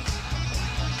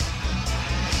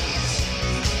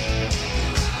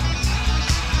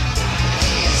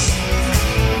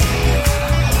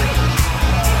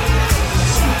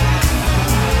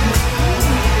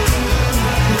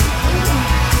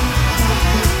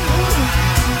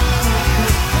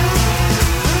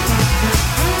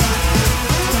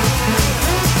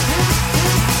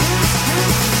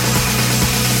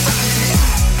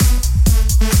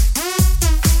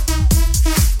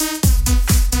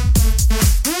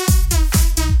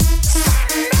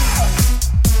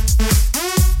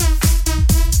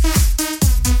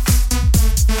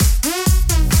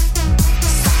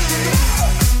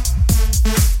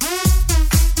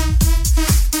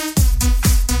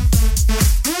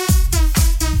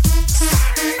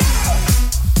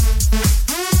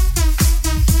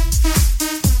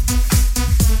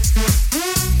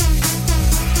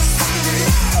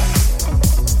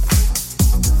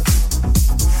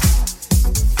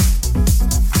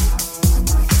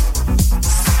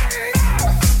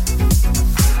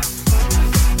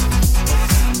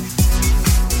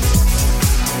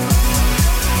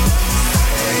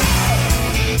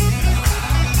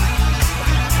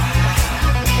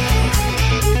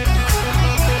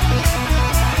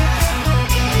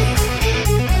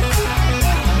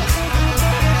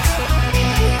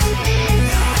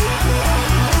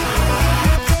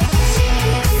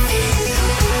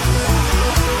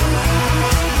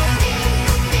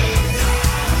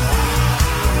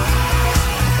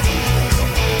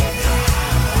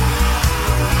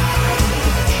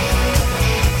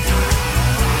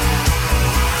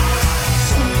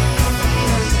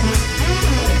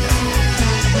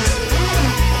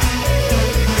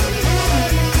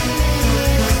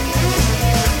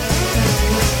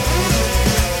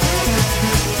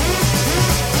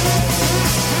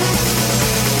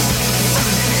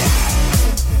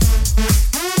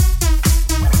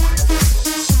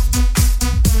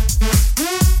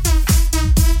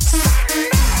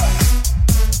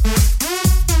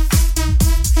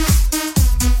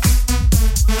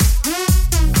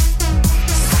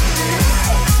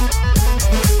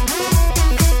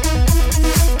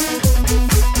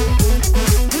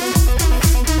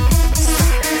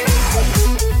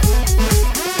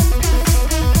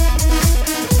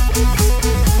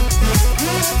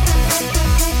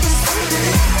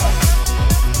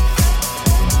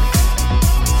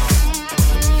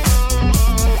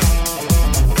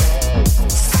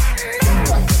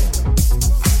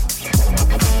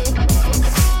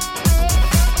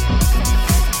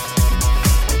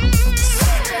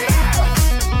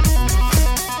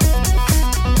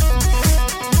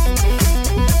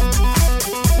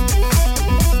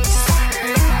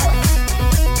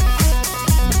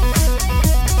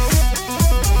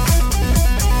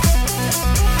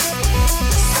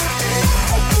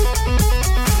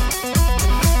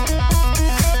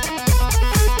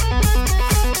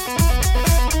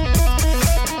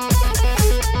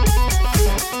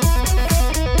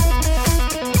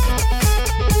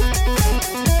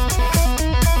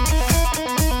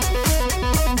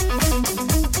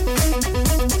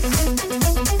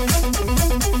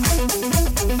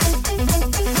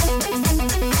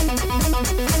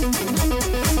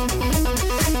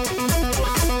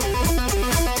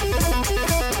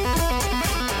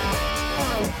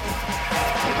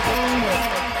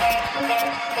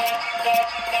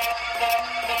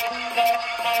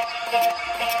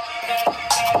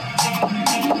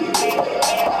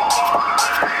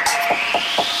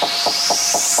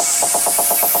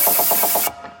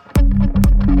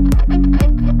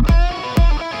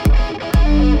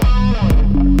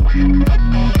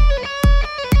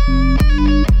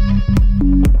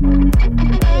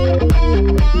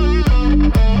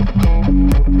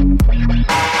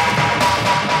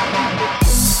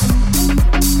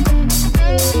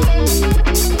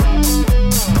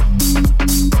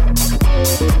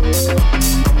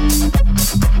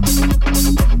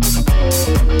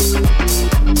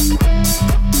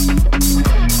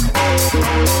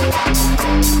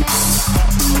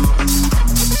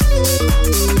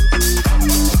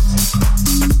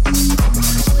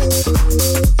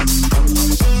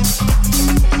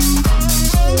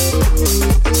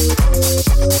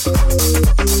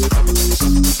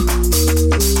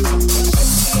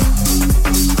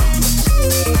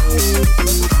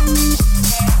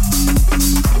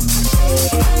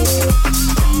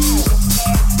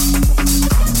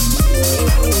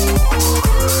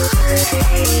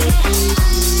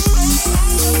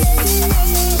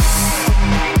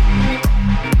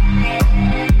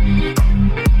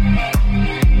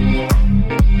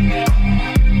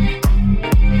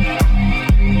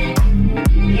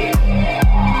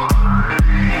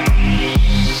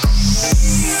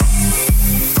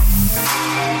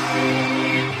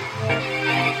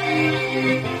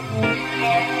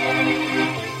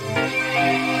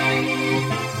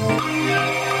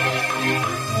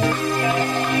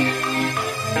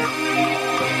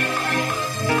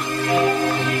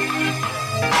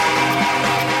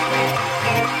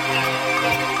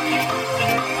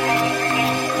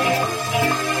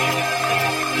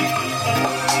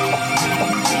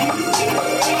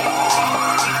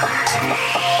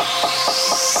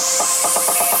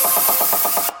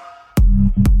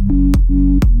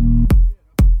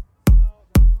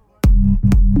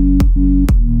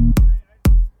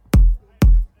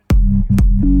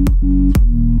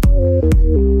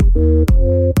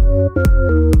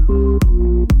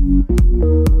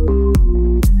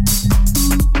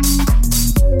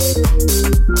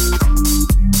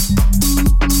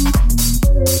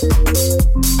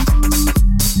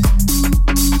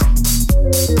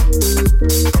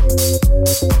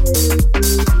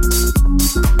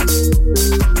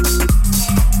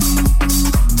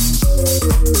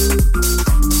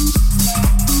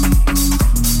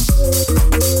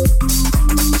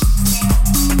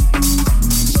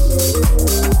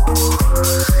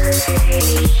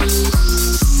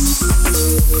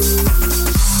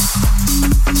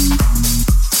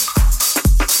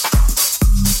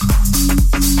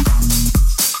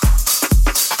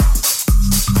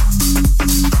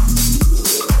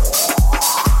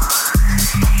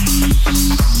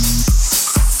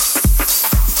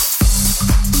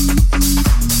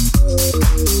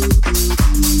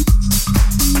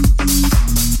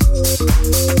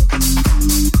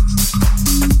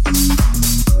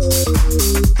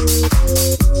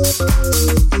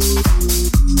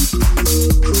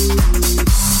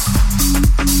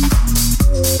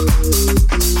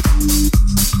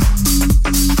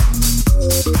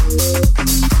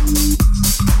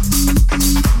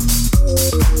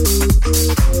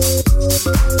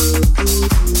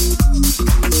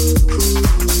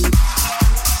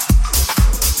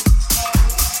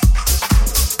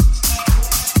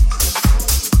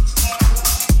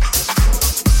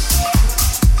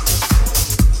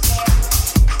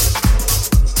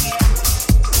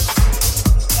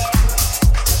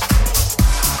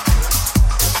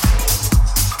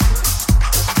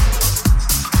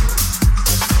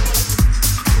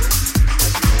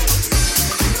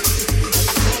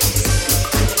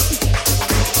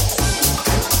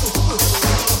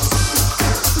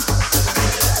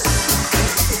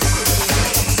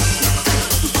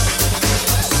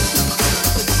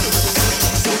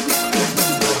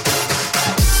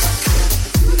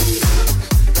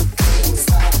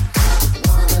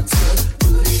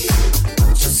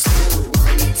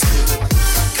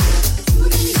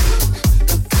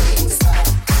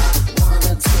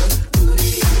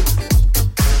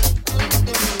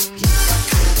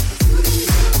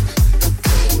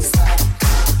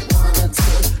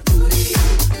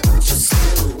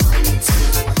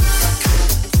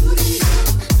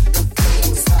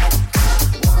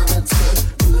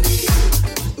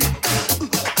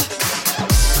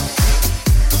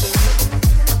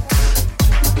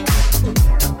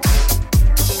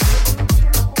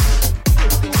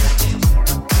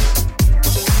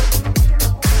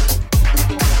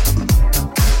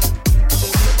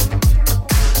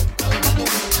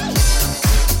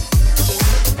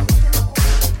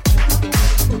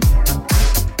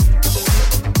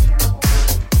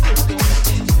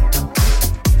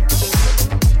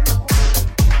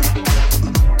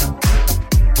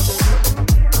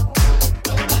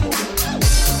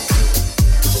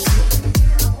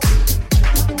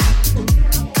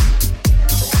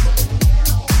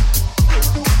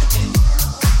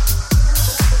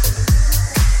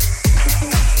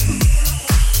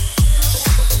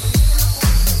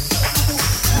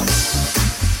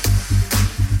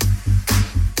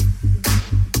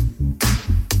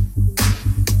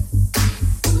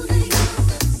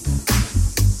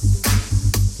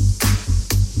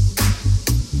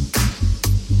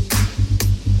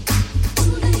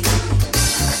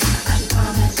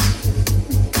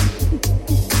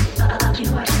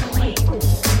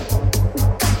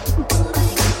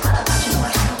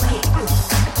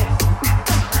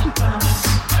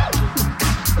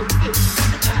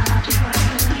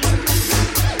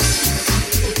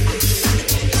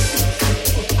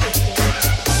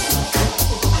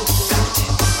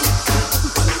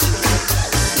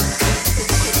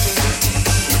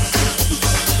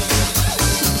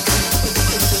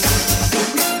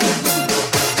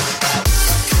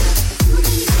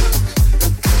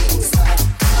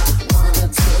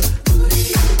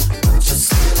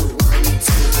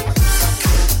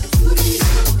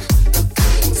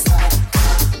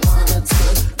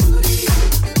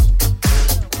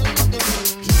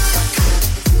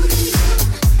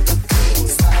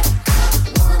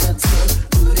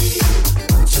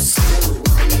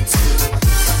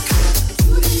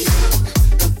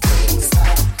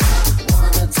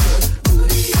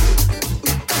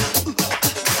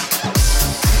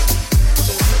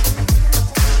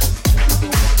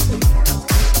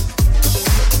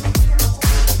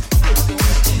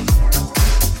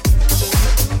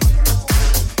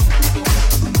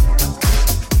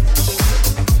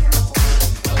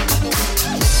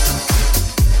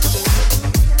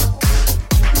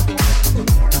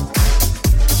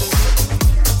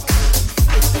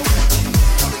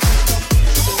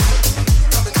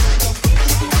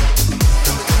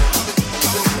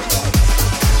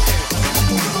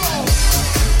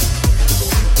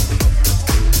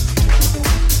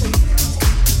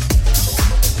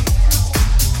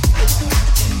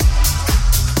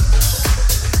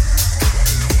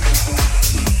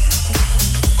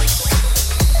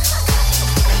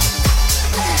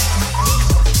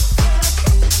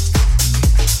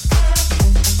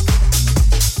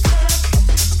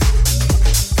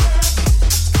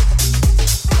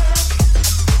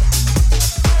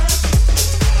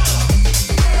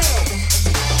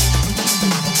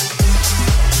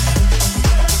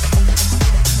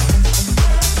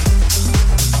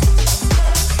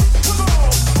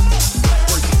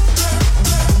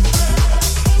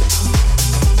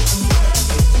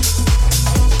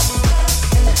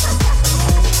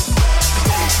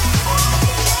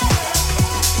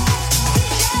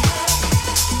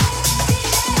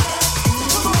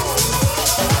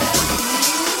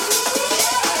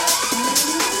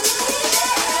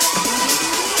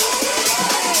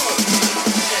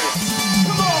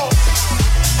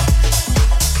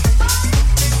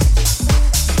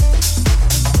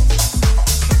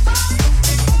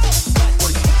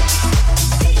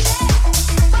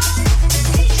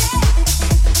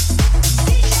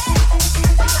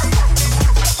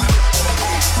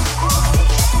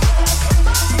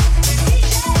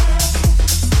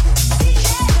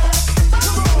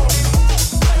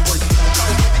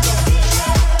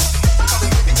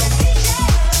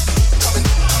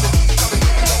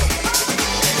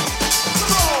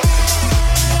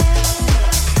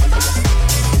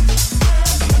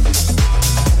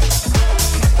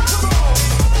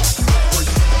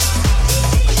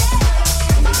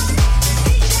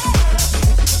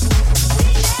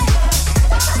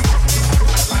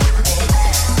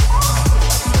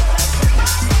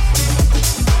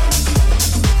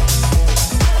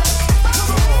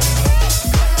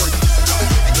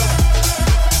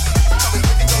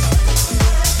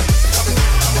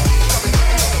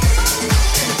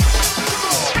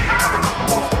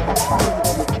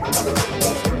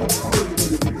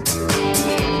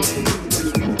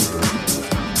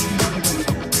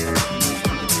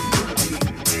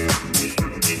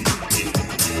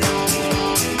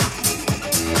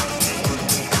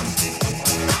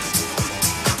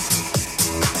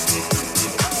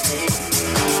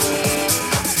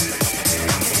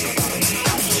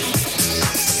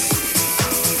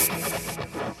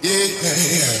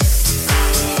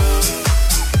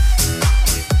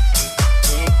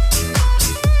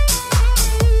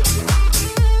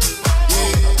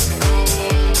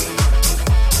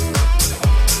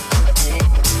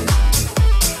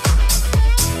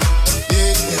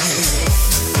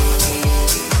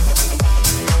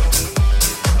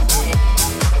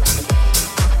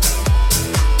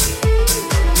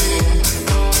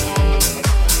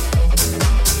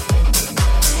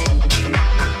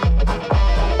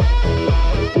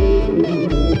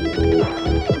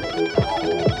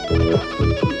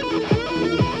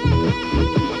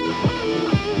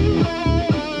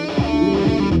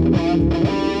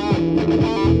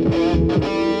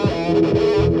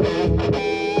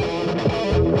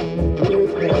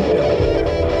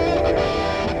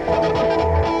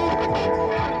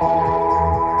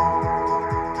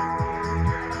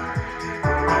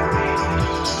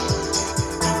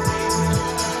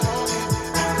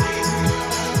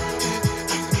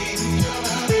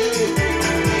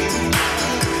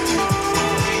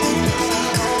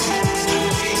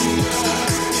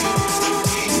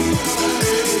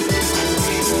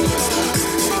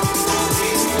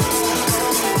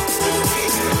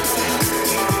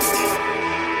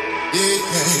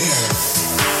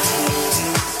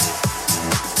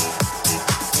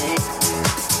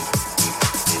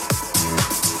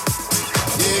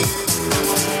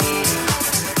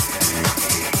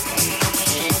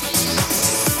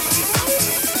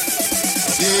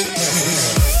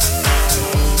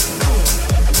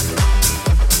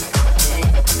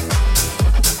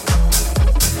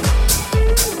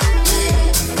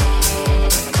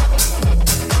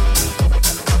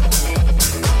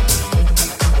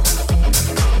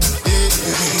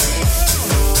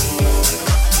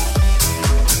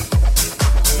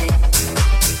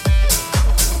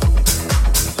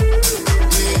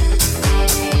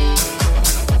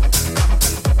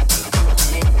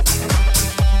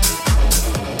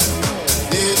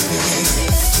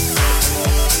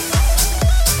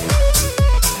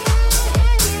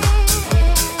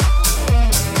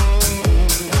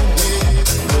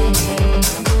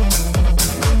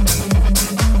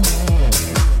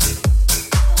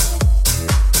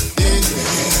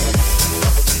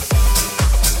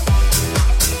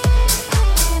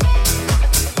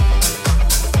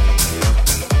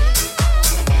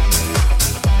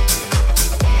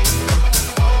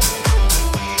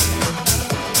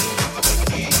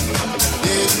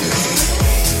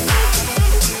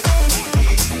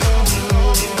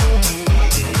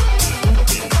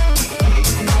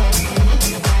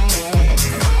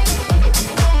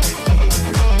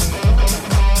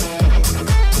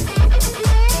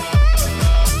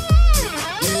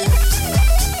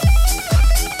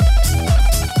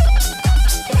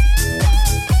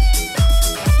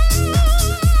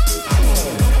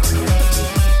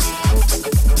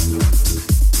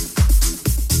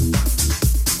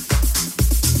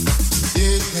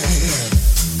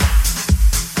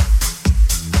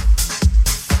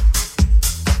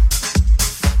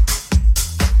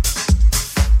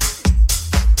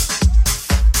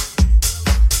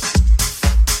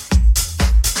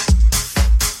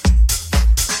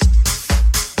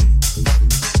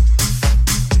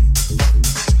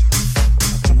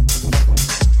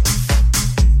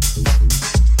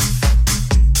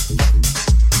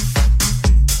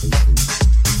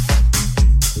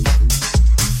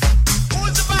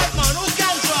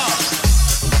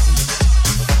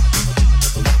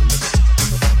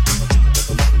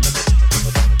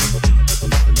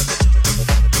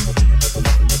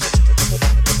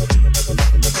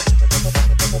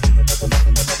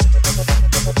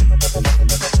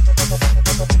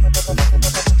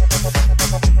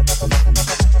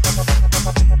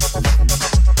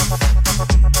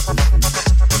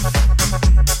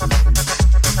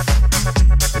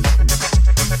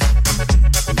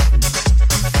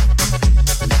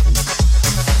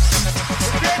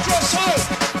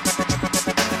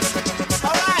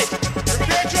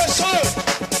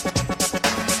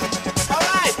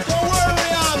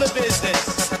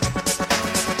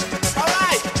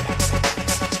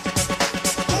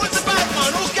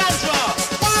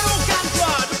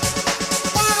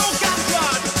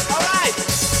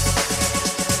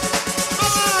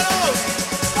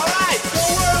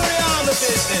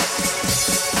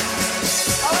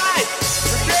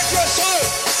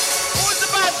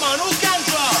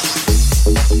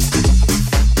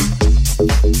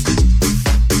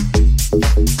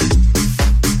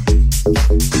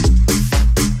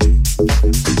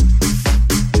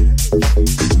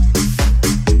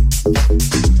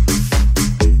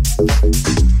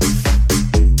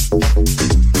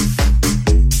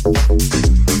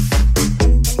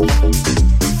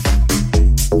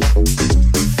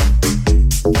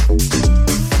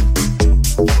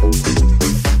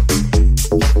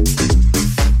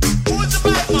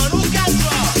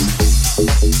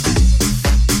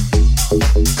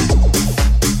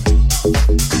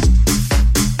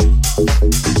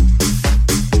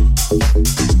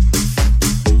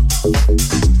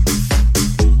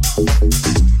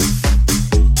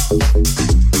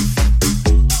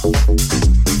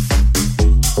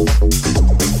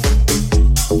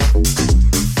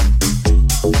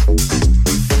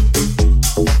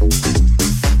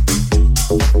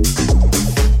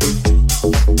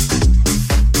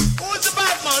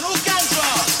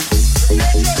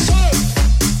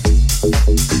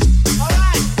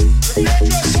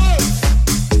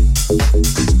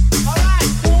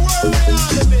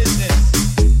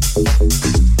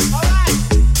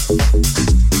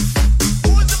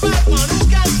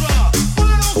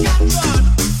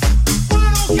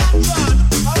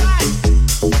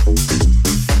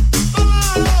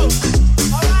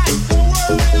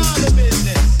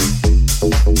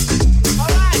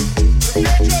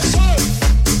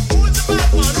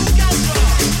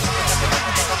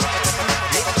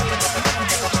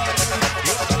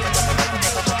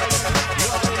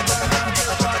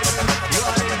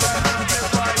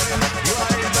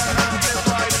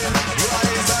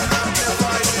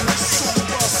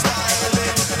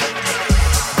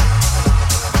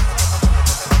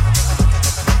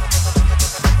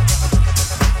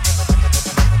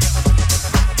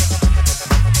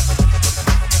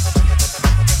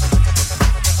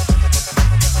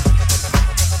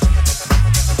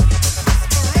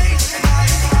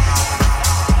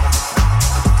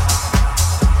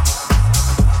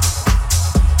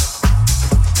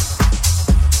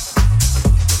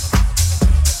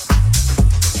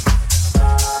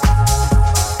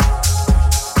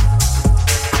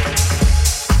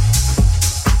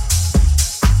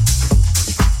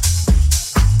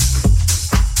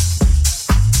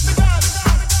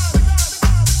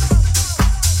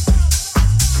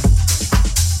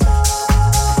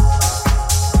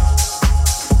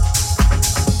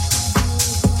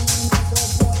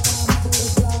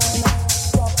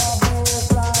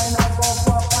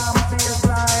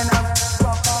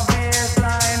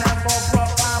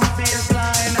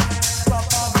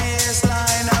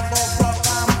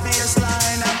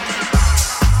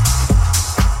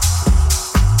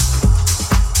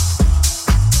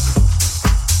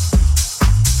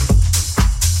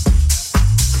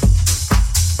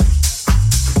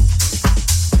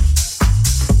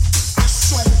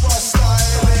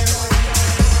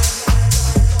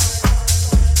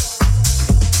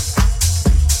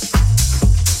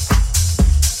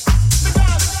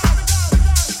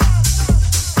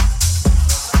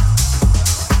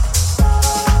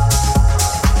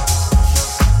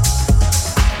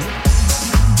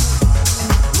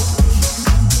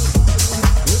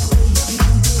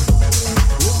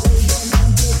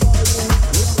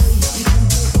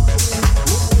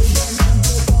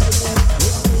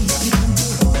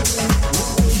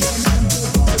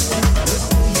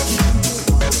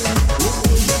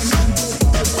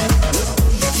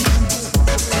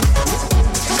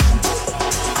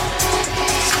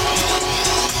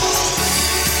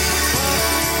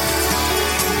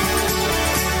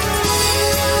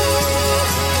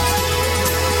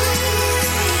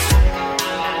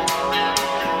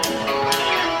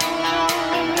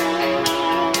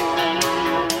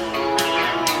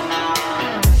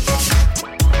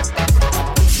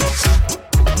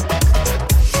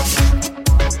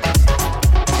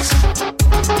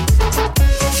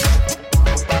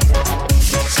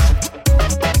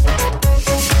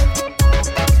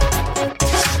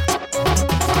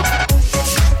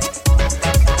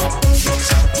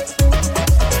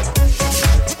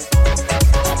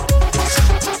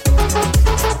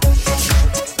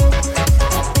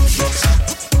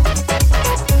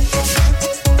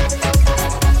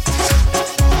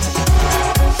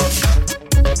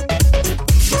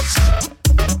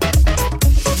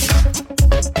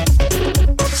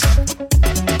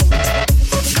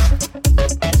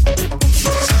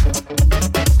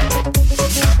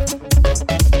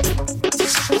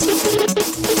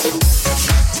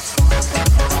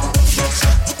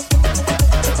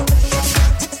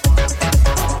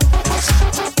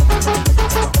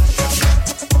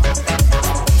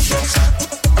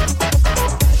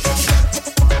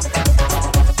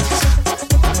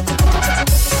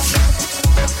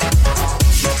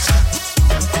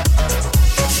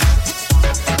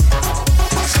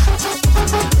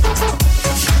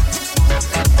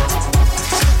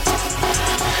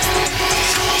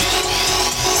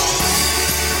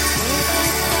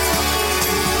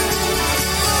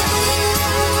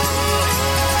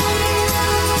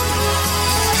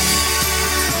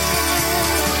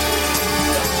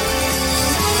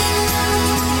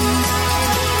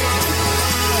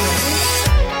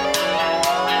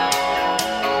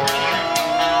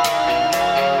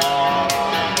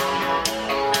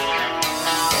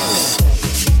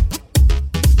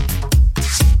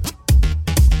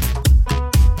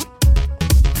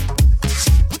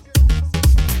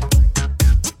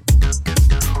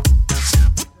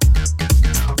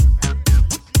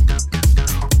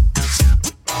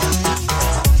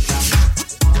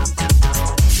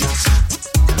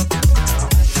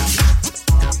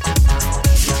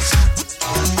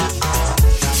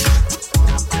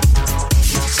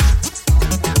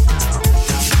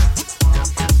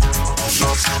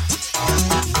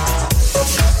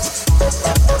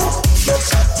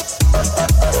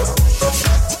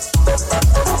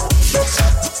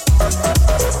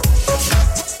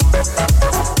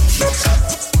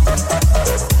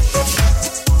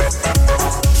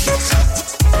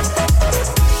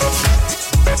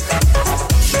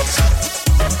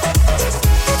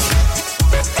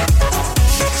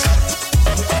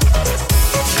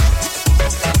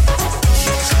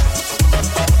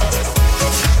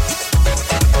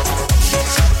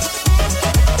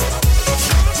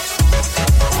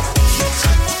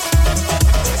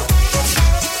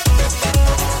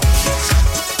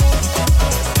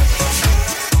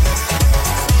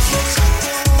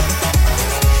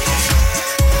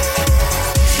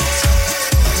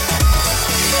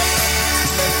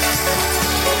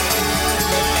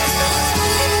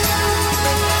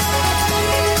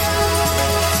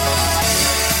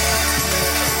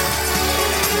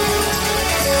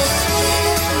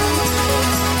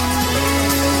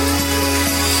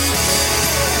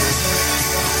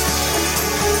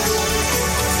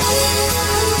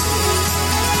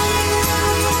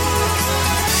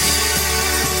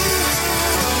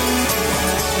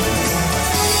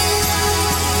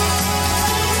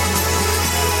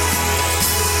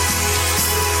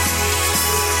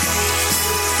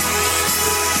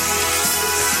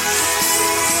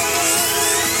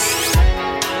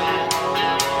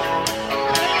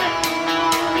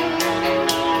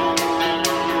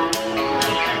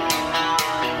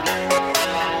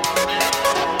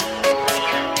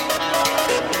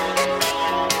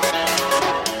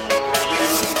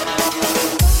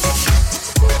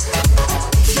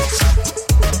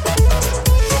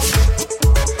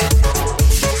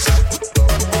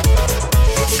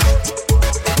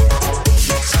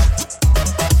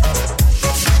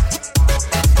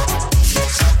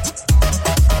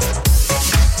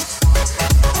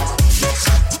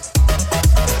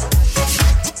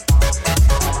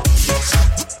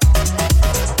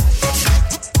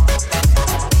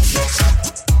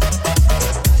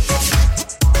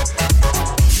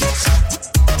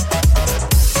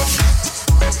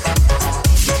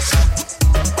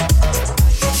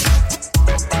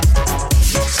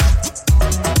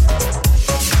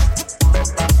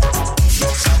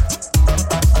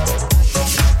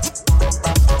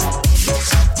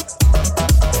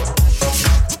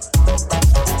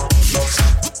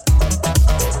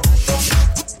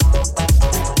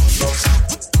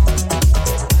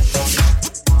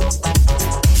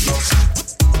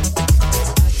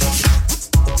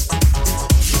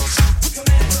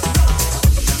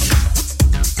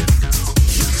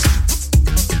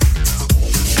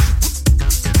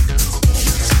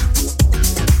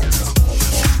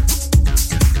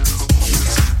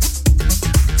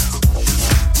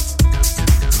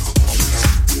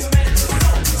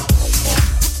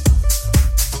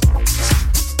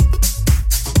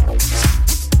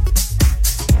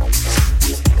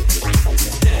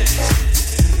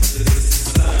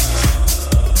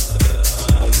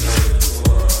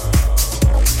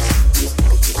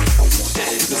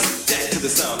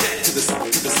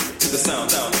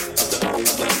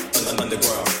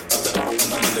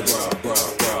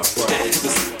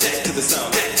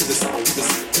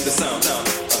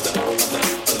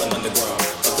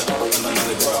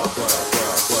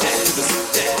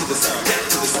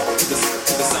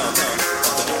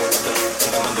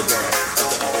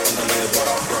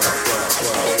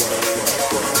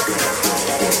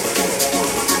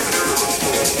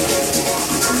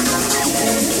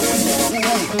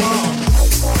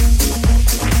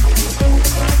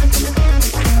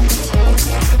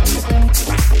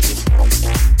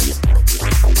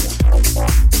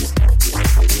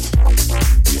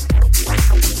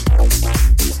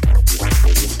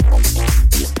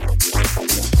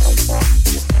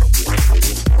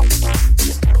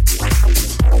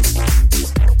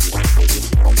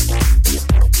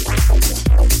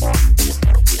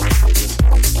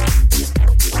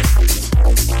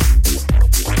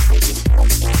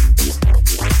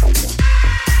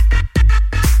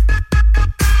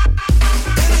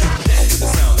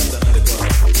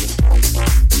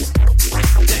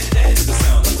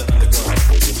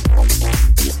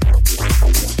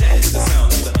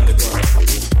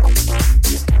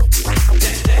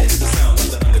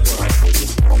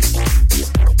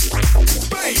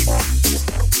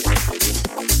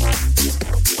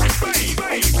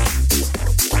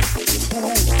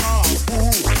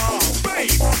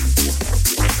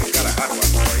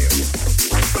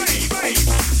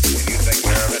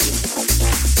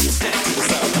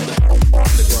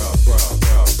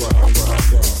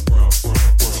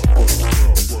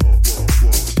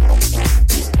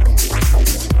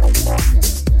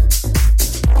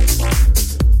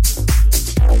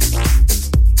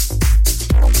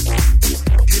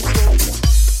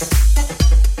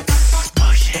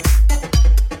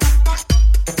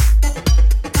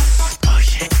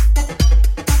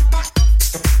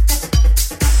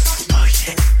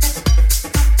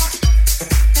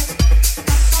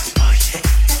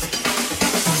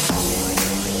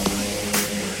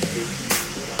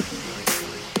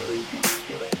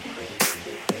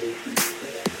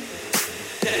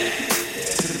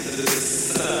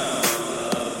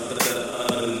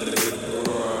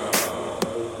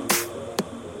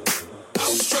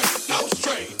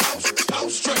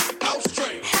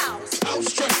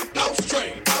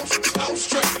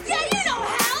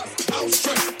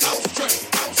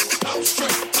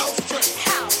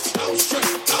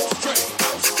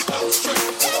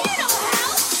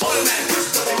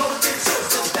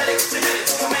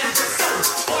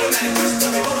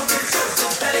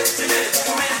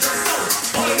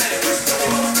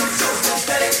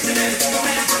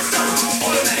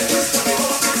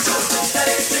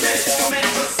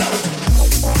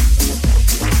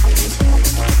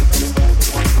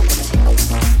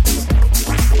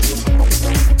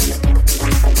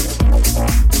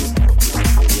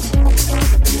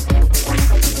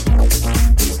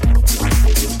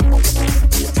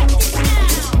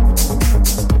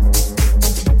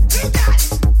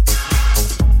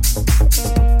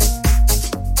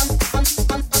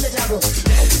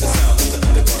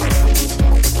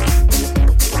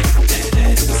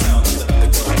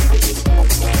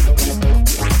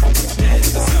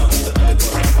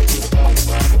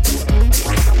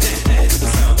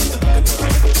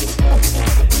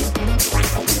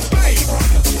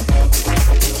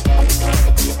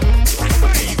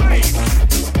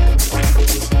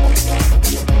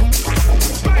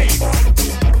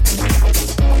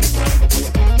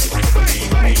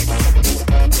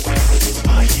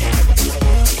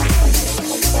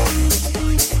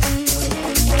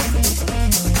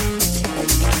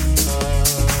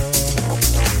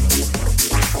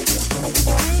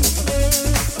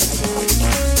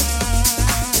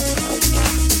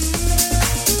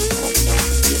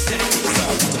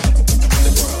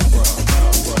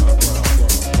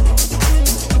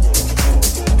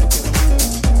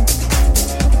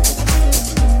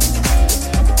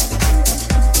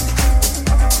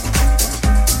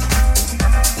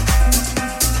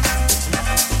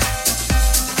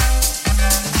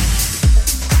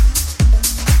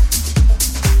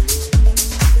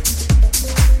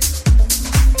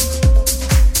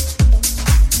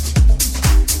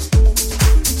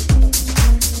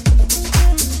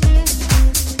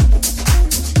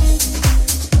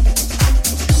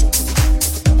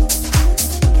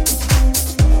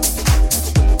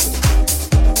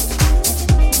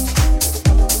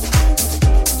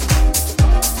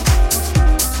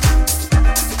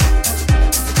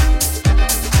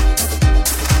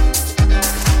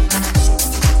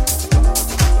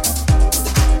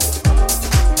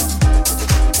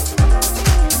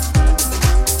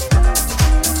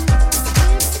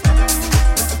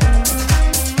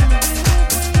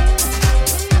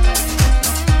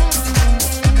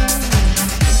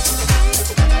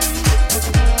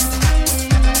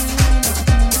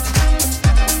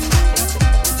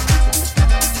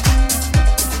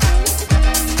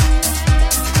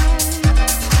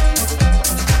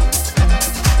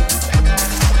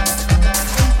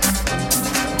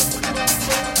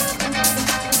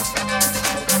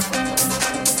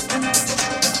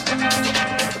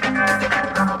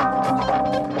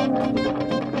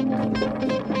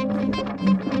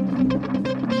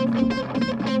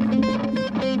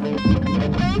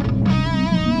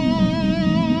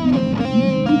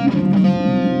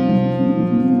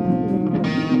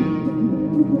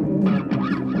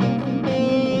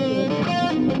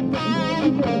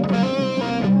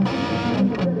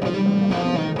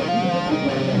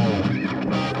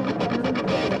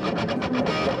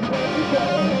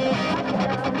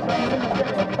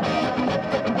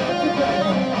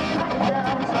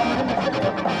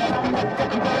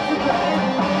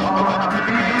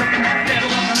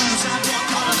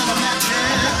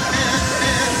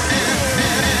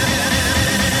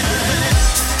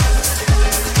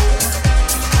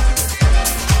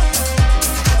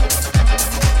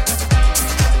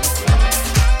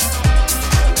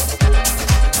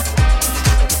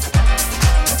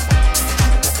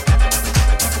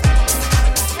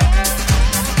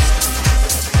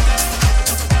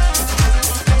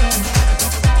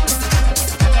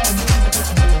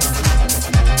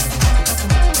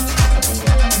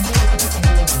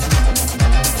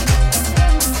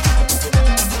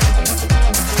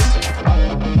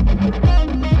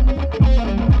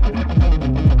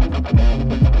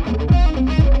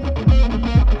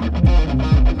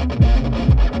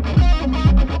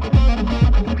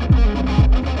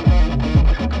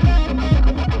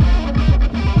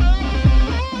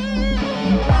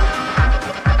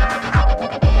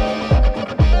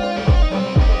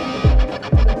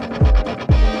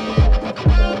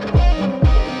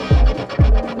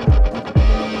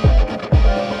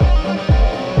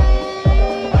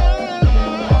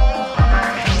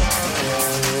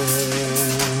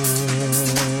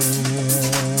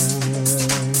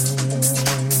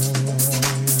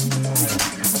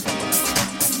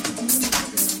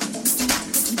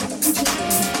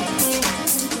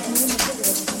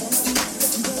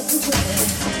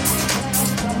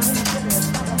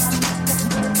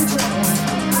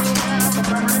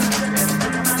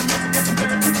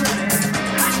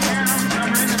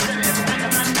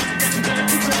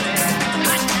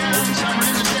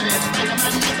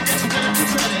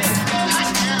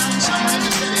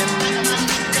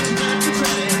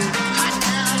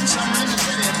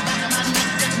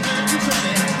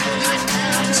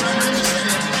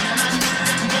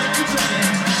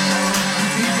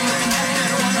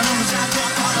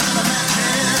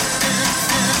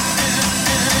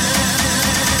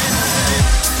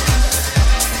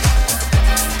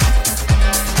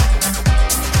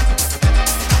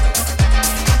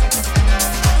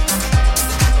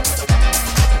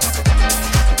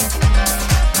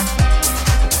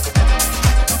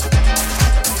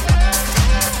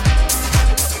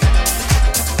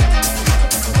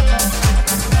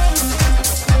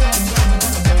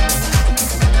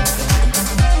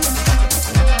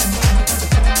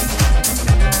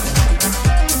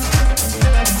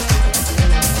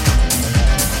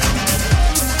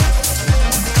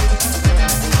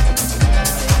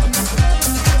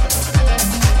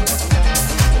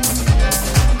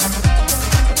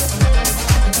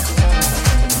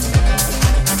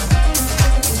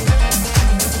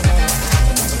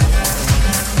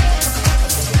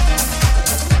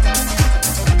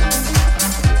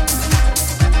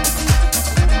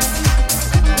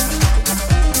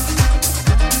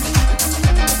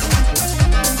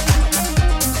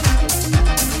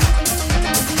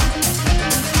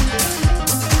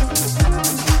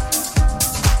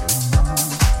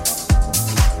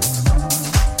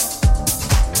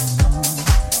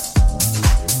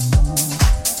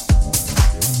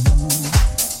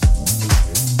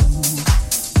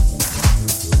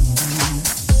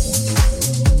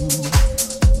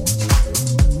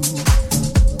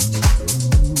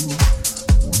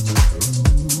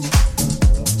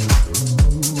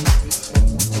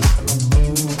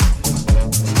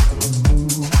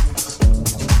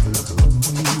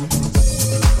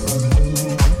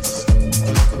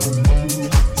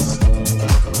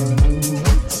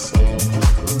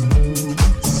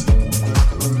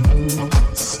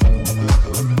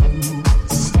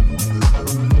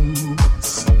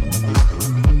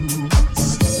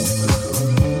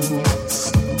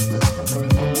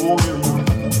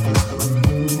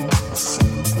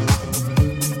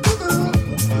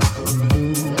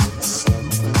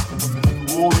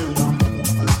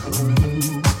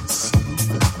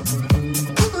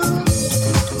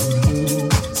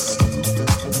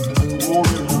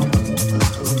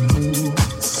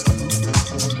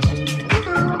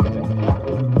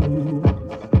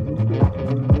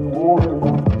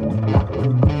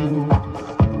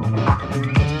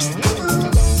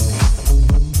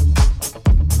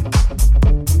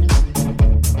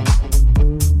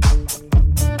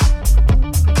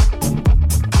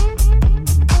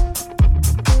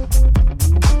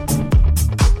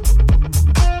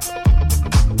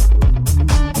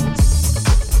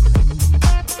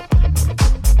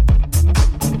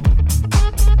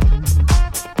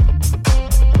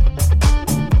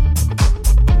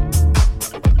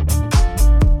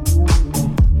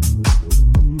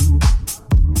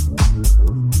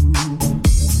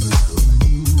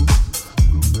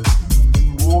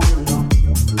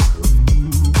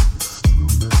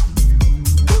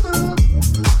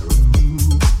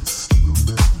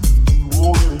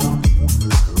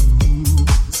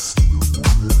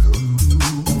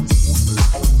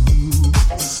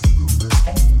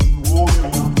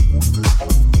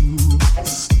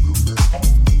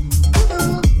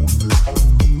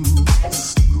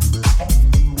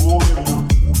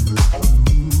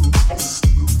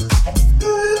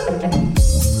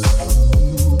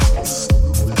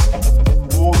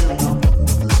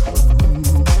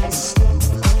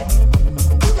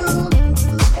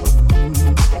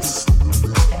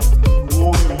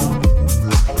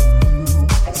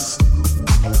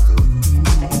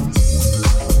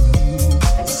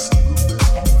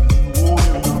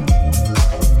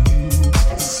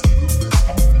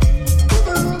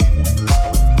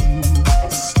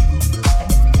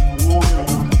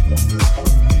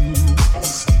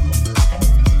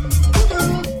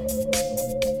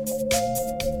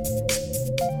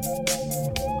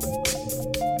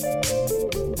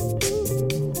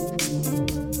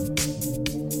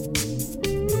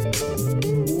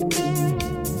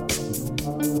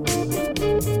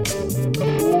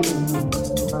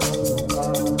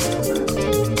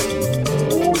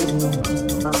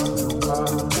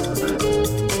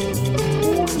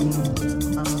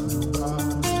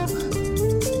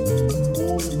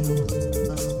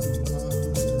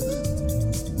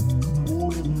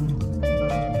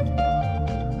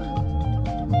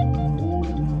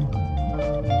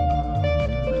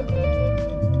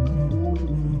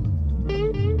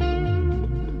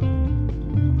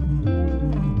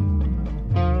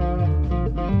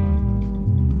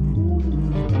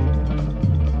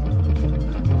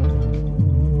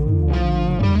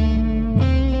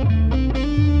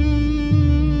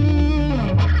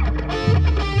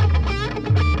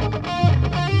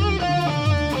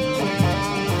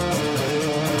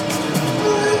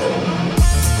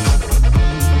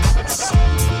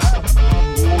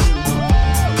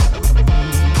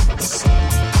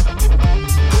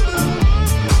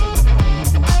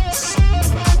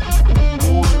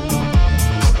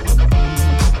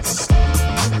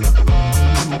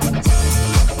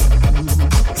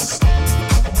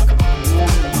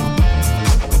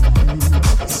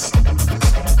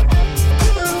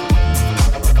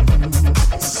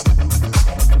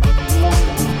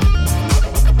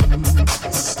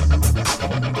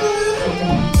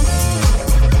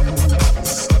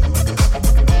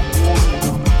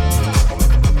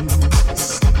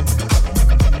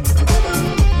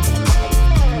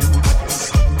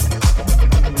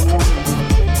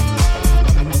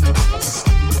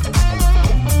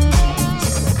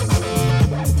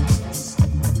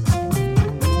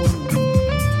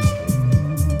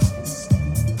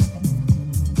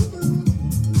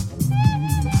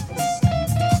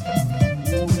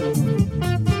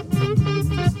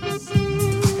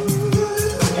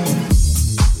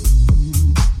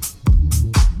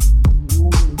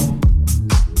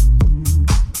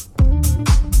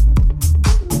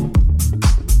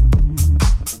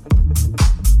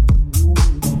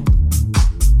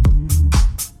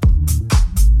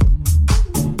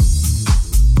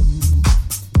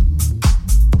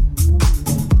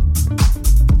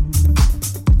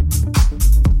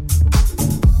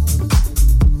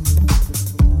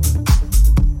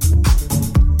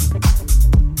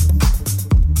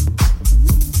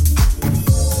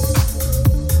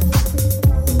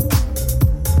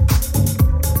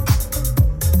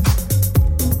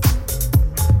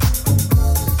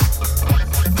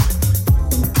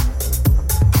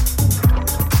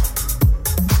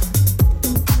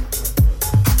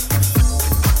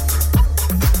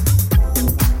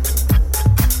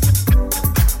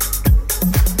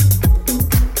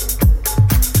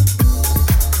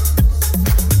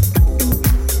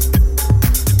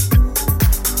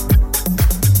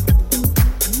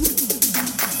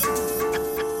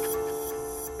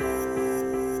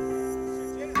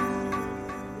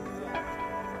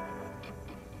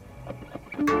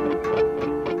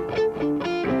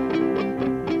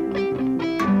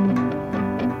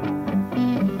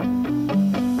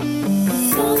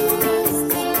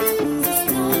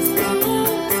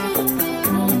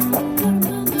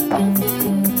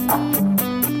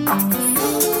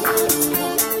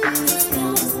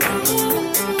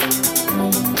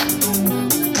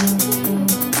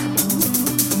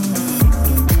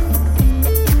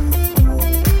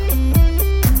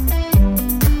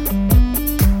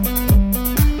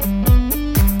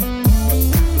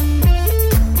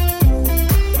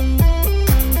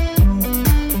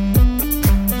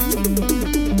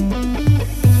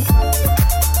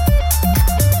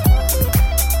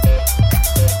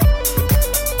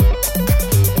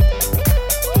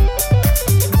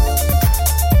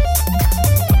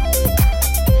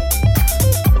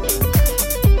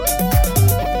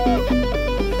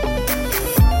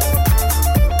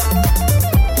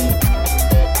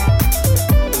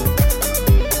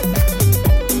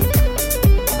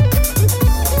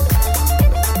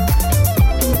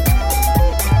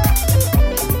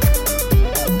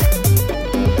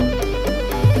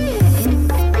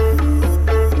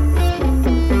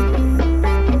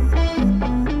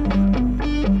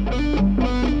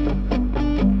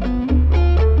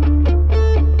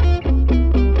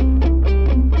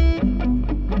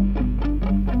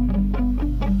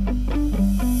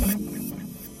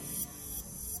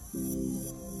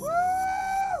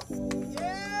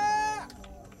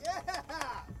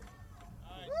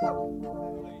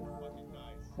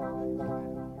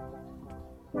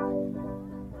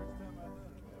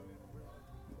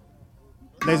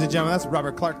 Ladies and gentlemen, that's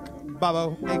Robert Clark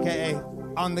Babo, a.k.a.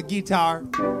 on the guitar.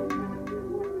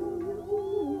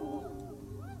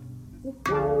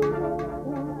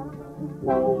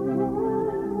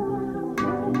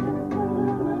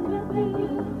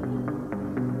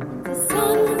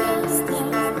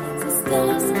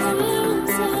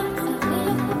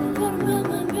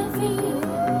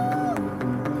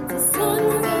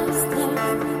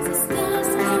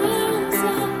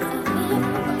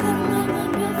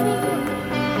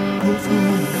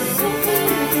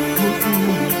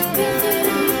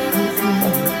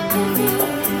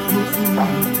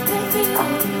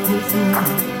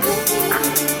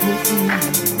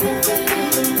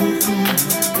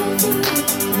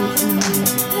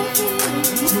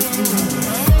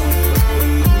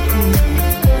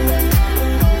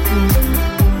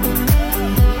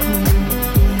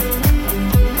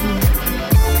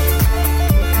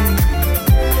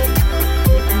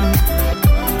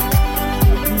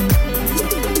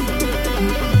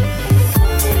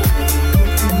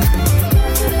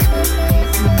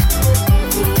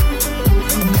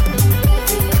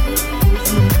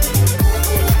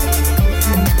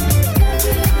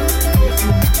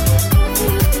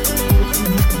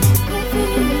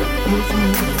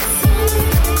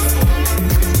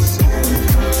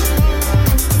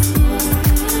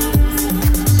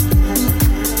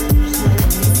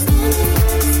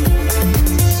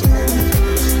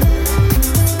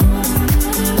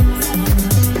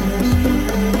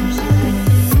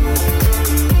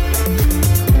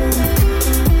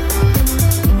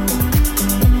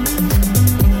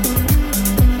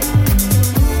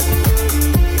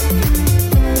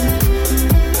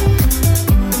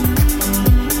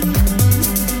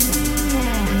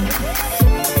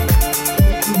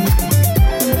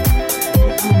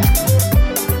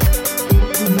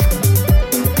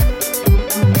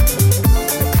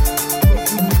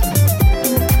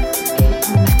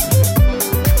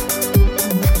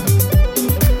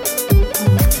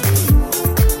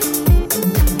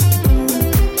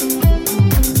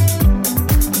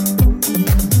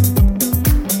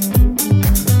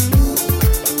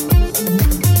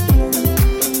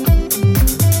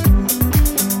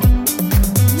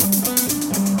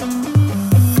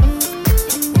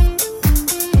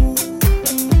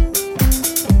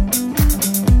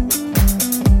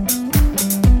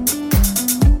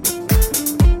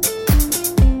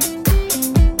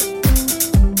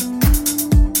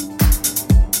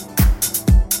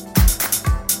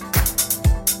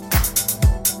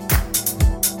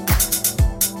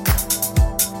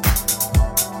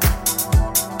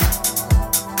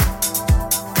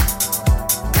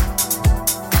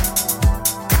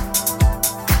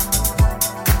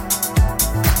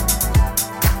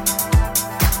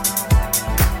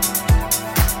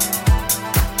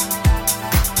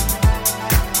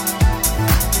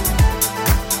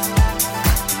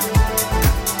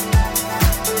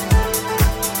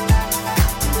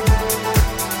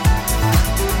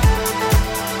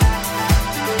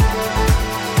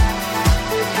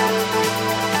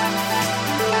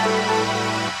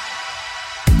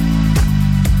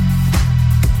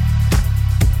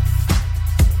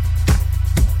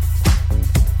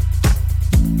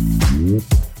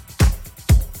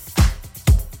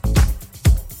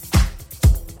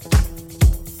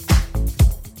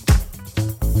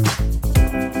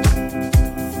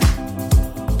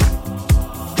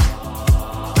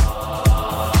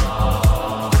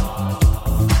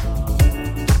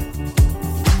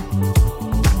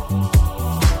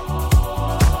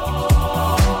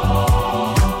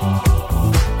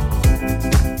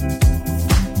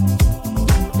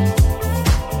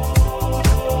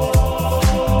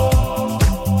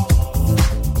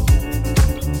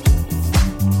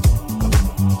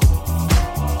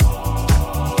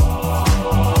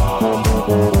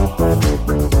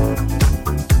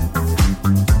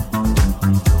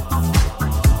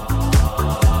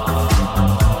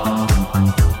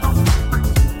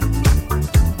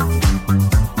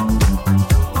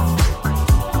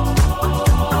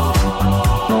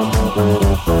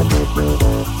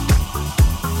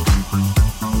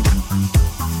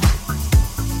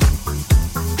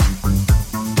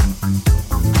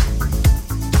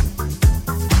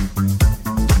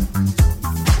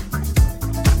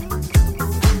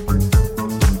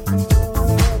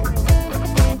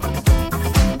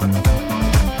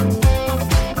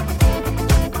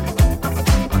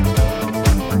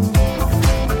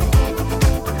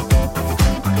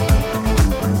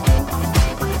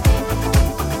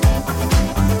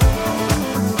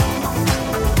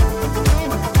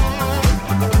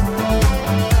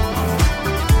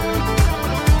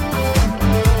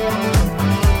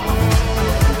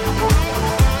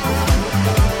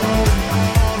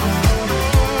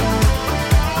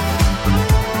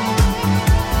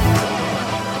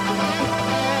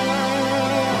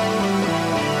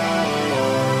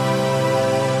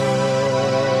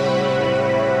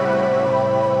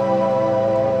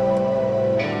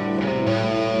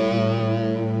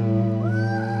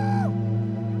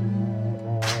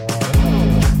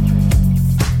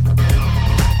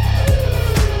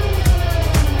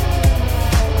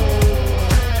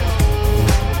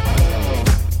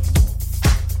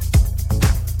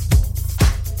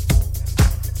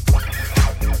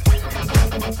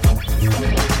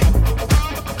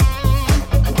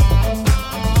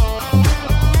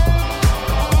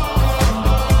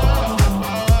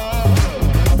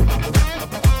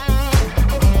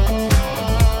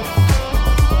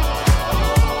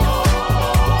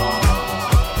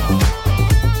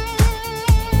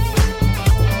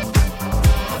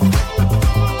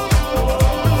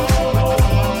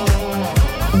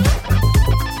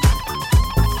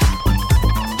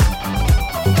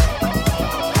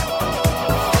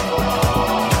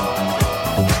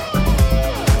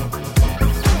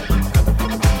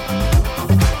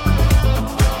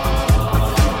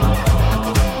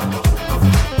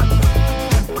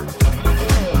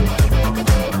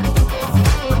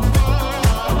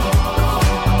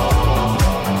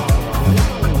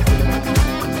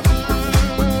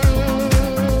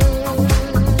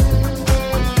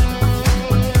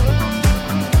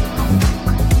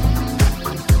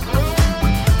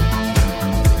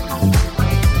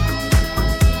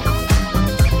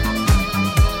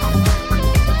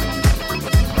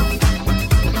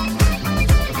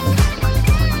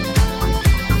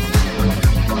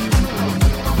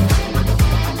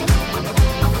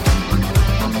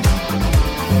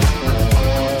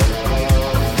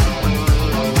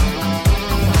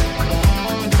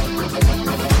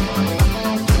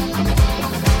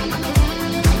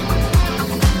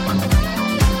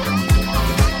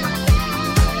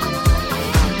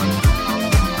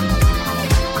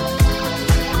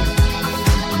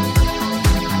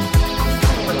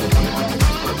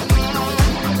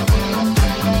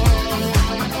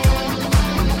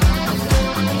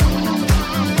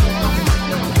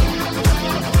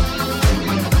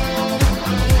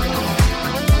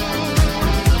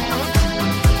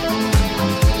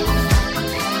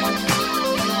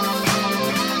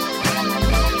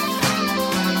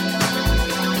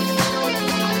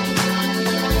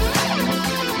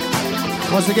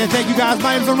 Once again, thank you guys.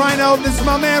 My name's the Rhino. This is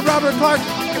my man, Robert Clark.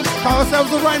 Call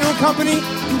ourselves the Rhino and Company.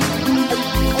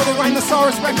 Or the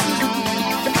Rhinosaurus Rexes.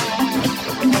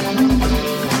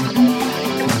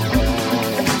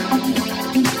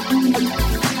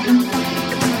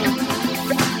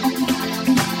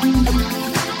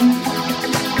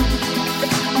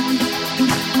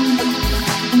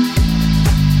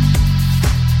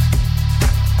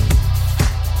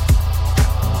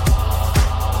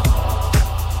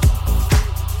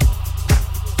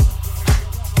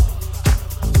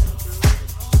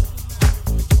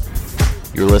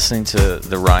 You're listening to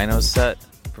the Rhino set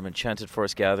from Enchanted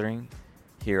Forest Gathering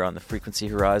here on the Frequency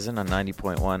Horizon on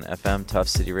 90.1 FM Tough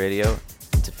City Radio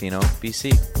in Tofino,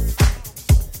 BC.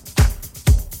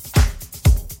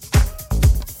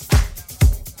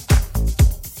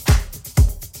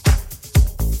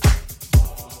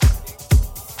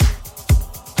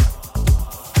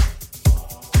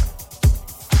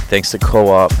 Thanks to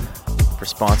Co-op for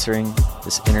sponsoring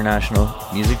this international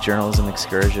music journalism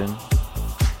excursion.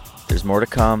 There's more to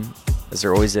come, as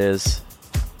there always is.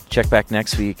 Check back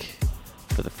next week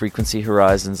for the Frequency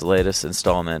Horizon's latest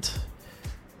installment,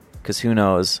 because who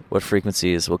knows what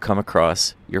frequencies will come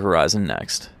across your horizon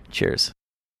next. Cheers.